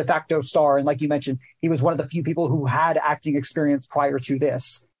purposes, the de facto star. And like you mentioned, he was one of the few people who had acting experience prior to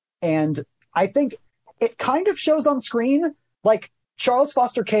this. And I think it kind of shows on screen. Like, Charles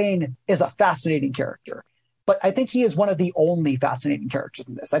Foster Kane is a fascinating character, but I think he is one of the only fascinating characters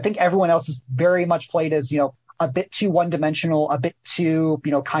in this. I think everyone else is very much played as, a bit too one-dimensional, a bit too,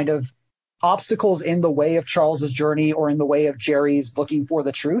 kind of obstacles in the way of Charles's journey or in the way of Jerry's looking for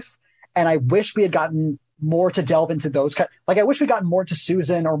the truth. And I wish we had gotten more to delve into those. Like, I wish we got more into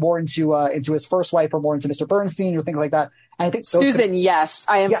Susan or more into his first wife or more into Mr. Bernstein or things like that. And I think Susan, yes,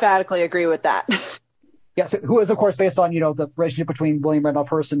 I emphatically agree with that. Yes, who is, of course, based on, the relationship between William Randolph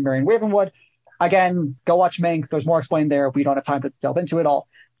Hearst and Marion Ravenwood. Again, go watch Mank. There's more explained there. We don't have time to delve into it all.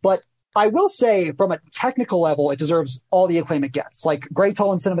 But I will say, from a technical level, it deserves all the acclaim it gets. Like, Greg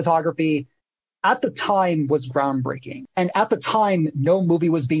Toland cinematography at the time was groundbreaking. And at the time, no movie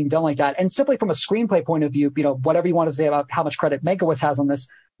was being done like that. And simply from a screenplay point of view, whatever you want to say about how much credit Mankiewicz has on this,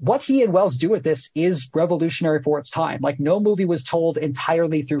 what he and Wells do with this is revolutionary for its time. Like, no movie was told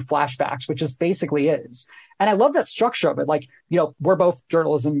entirely through flashbacks, which is basically is. And I love that structure of it. Like, we're both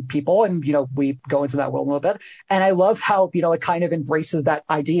journalism people and, we go into that world a little bit. And I love how, it kind of embraces that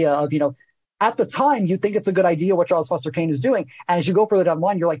idea of, at the time, you think it's a good idea what Charles Foster Kane is doing. And as you go further down the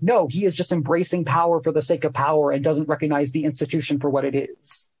line, you're like, no, he is just embracing power for the sake of power and doesn't recognize the institution for what it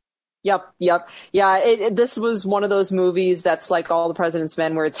is. Yep. Yeah, this was one of those movies that's like All the President's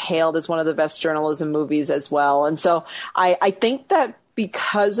Men, where it's hailed as one of the best journalism movies as well. And so I think that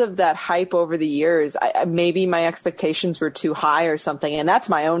because of that hype over the years, maybe my expectations were too high or something, and that's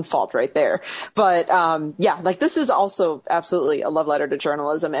my own fault right there. But like, this is also absolutely a love letter to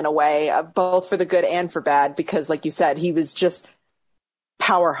journalism in a way, both for the good and for bad, because like you said, he was just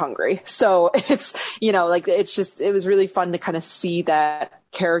power hungry. So it's, it was really fun to kind of see that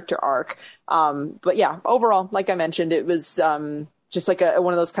character arc. But yeah, overall, like I mentioned, it was just like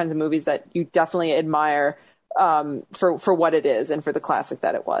one of those kinds of movies that you definitely admire for what it is and for the classic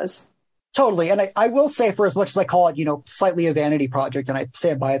that it was. Totally. And I will say, for as much as I call it, slightly a vanity project, and I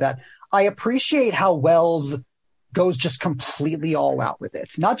stand by that, I appreciate how Wells goes just completely all out with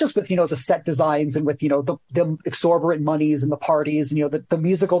it. Not just with, the set designs and with, the exorbitant monies and the parties and, the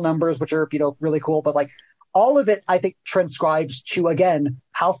musical numbers, which are, really cool. But like, all of it, I think, transcribes to, again,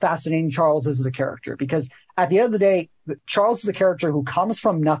 how fascinating Charles is as a character. Because at the end of the day, Charles is a character who comes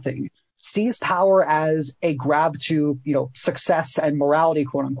from nothing, sees power as a grab to, success and morality,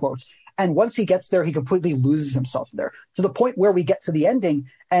 quote unquote. And once he gets there, he completely loses himself there, to the point where we get to the ending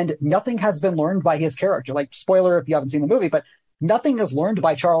and nothing has been learned by his character. Like, spoiler if you haven't seen the movie, but nothing is learned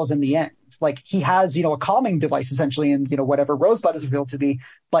by Charles in the end. Like, he has, a calming device essentially in, whatever Rosebud is revealed to be.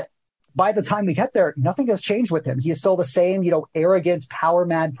 But by the time we get there, nothing has changed with him. He is still the same, arrogant, power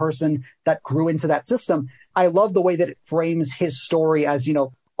mad person that grew into that system. I love the way that it frames his story as,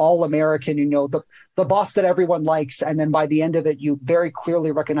 all American, the boss that everyone likes. And then by the end of it, you very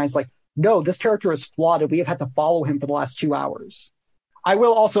clearly recognize, like, no, this character is flawed and we have had to follow him for the last 2 hours. I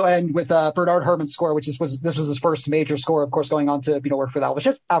will also end with Bernard Herrmann's score, which was his first major score, of course, going on to work for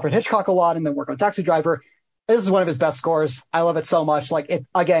Alfred Hitchcock a lot and then work on Taxi Driver. This is one of his best scores. I love it so much. Like,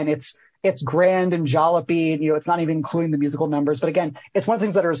 it's grand and jalopy, and, it's not even including the musical numbers. But again, it's one of the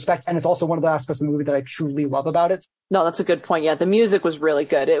things that I respect, and it's also one of the aspects of the movie that I truly love about it. No, that's a good point. Yeah, the music was really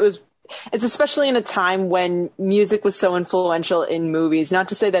good. It's especially in a time when music was so influential in movies. Not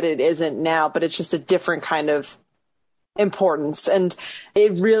to say that it isn't now, but it's just a different kind of importance. And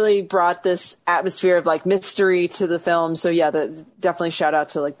it really brought this atmosphere of like mystery to the film. So yeah, definitely shout out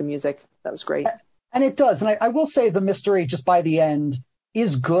to like the music. That was great. And it does. And I will say the mystery just by the end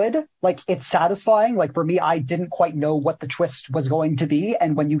is good. Like, it's satisfying. Like, for me, I didn't quite know what the twist was going to be.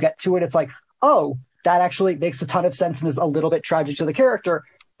 And when you get to it, it's like, oh, that actually makes a ton of sense and is a little bit tragic to the character.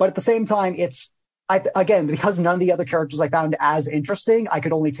 But at the same time, again, because none of the other characters I found as interesting, I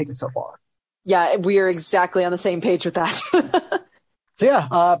could only take it so far. Yeah, we are exactly on the same page with that. So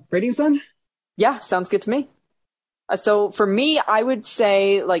yeah, ratings then? Yeah, sounds good to me. So for me, I would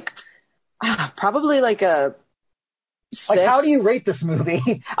say like probably like a 6. Like, how do you rate this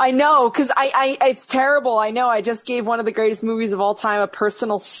movie? I know, because I it's terrible. I know I just gave one of the greatest movies of all time a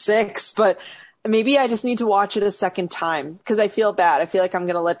personal 6, but maybe I just need to watch it a second time because I feel bad. I feel like I'm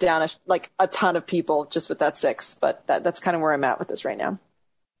going to let down a ton of people just with that 6, but that's kind of where I'm at with this right now.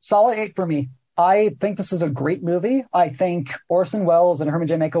 Solid 8 for me. I think this is a great movie. I think Orson Welles and Herman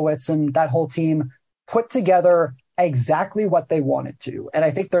J. Mankiewicz and that whole team put together exactly what they wanted to. And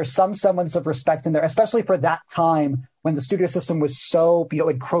I think there's some semblance of respect in there, especially for that time when the studio system was so,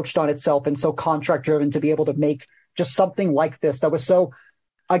 encroached on itself and so contract driven to be able to make just something like this that was so,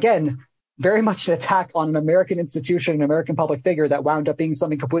 again, very much an attack on an American institution, an American public figure that wound up being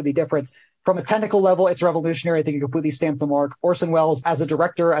something completely different. From a technical level, it's revolutionary. I think it completely stamps the mark. Orson Welles, as a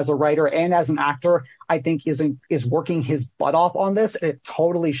director, as a writer, and as an actor, I think is working his butt off on this. And it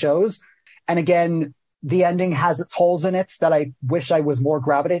totally shows. And again, the ending has its holes in it that I wish I was more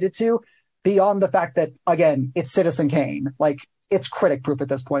gravitated to, beyond the fact that, again, it's Citizen Kane. Like, it's critic proof at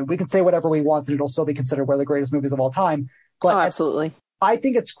this point. We can say whatever we want and it'll still be considered one of the greatest movies of all time. But absolutely. I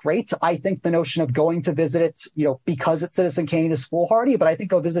think it's great. I think the notion of going to visit it, because it's Citizen Kane is foolhardy, but I think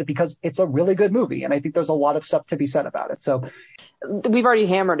go visit it because it's a really good movie. And I think there's a lot of stuff to be said about it. So we've already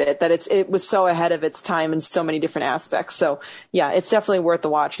hammered it that it was so ahead of its time in so many different aspects. So yeah, it's definitely worth the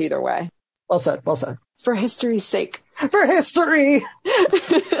watch either way. Well said. Well said. For history's sake. For history.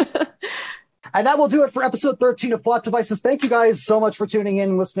 And that will do it for episode 13 of Plot Devices. Thank you guys so much for tuning in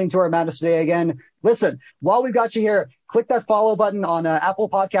and listening to our madness today again. Listen, while we've got you here, click that follow button on Apple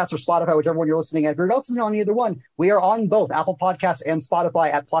Podcasts or Spotify, whichever one you're listening at. If you're not listening on either one, we are on both Apple Podcasts and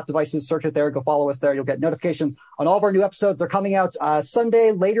Spotify at Plot Devices. Search it there. Go follow us there. You'll get notifications on all of our new episodes. They're coming out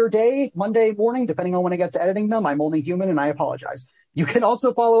Sunday, later day, Monday morning, depending on when I get to editing them. I'm only human and I apologize. You can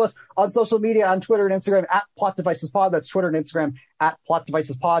also follow us on social media on Twitter and Instagram at Plot Devices Pod. That's Twitter and Instagram at Plot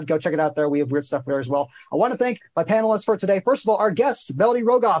Devices Pod. Go check it out there. We have weird stuff there as well. I want to thank my panelists for today. First of all, our guest, Melanie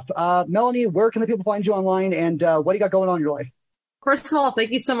Rogoff. Melanie, where can the people find you online and what do you got going on in your life? First of all,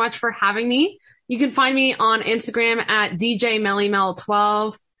 thank you so much for having me. You can find me on Instagram at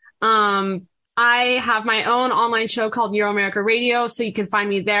DJMellyMel12. I have my own online show called Euro America Radio, so you can find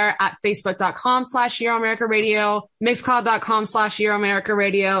me there at facebook.com/Euro America Radio, mixcloud.com/Euro America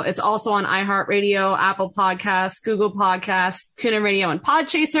Radio. It's also on iHeartRadio, Apple Podcasts, Google Podcasts, TuneIn Radio, and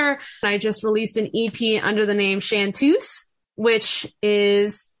Podchaser. And I just released an EP under the name Chanteuse, which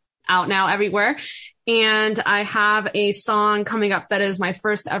is out now everywhere. And I have a song coming up that is my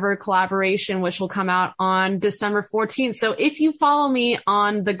first ever collaboration, which will come out on December 14th. So if you follow me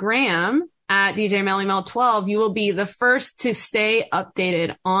on the gram at DJMellyMel12, you will be the first to stay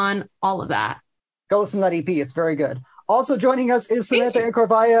updated on all of that. Go listen to that EP. It's very good. Also joining us is Samantha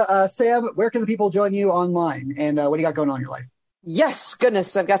Ancorvaya. Sam, where can the people join you online? And what do you got going on in your life? Yes,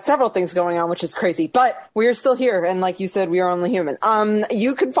 goodness, I've got several things going on, which is crazy, but we are still here. And like you said, we are only human.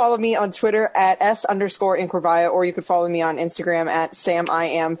 You can follow me on Twitter at S_Incorvaya, or you could follow me on Instagram at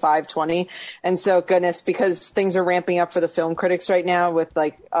SamIam520. And so goodness, because things are ramping up for the film critics right now with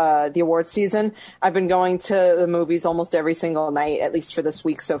the awards season, I've been going to the movies almost every single night, at least for this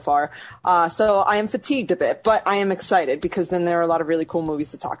week so far. So I am fatigued a bit, but I am excited because then there are a lot of really cool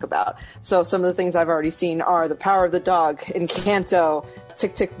movies to talk about. So some of the things I've already seen are The Power of the Dog, Encanto,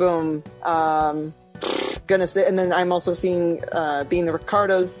 Tick, Tick, Boom, goodness, and then I'm also seeing Being the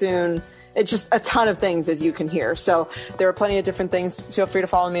Ricardos soon. It's just a ton of things, as you can hear. So there are plenty of different things. Feel free to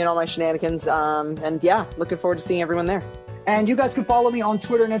follow me on all my shenanigans. And yeah, looking forward to seeing everyone there. And you guys can follow me on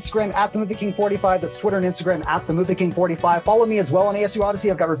Twitter and Instagram at TheMovieKing45. That's Twitter and Instagram at TheMovieKing45. Follow me as well on ASU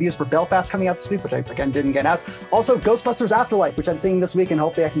Odyssey. I've got reviews for Belfast coming out this week, which I, again, didn't get out. Also, Ghostbusters Afterlife, which I'm seeing this week, and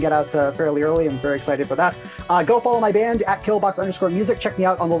hopefully I can get out fairly early. I'm very excited for that. Go follow my band at Killbox_music. Check me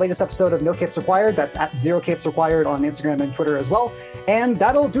out on the latest episode of No Capes Required. That's at Zero Capes Required on Instagram and Twitter as well. And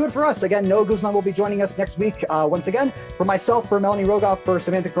that'll do it for us. Again, Noah Guzman will be joining us next week. Once again, for myself, for Melanie Rogoff, for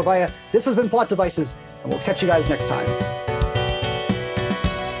Samantha Corvaya, this has been Plot Devices, and we'll catch you guys next time.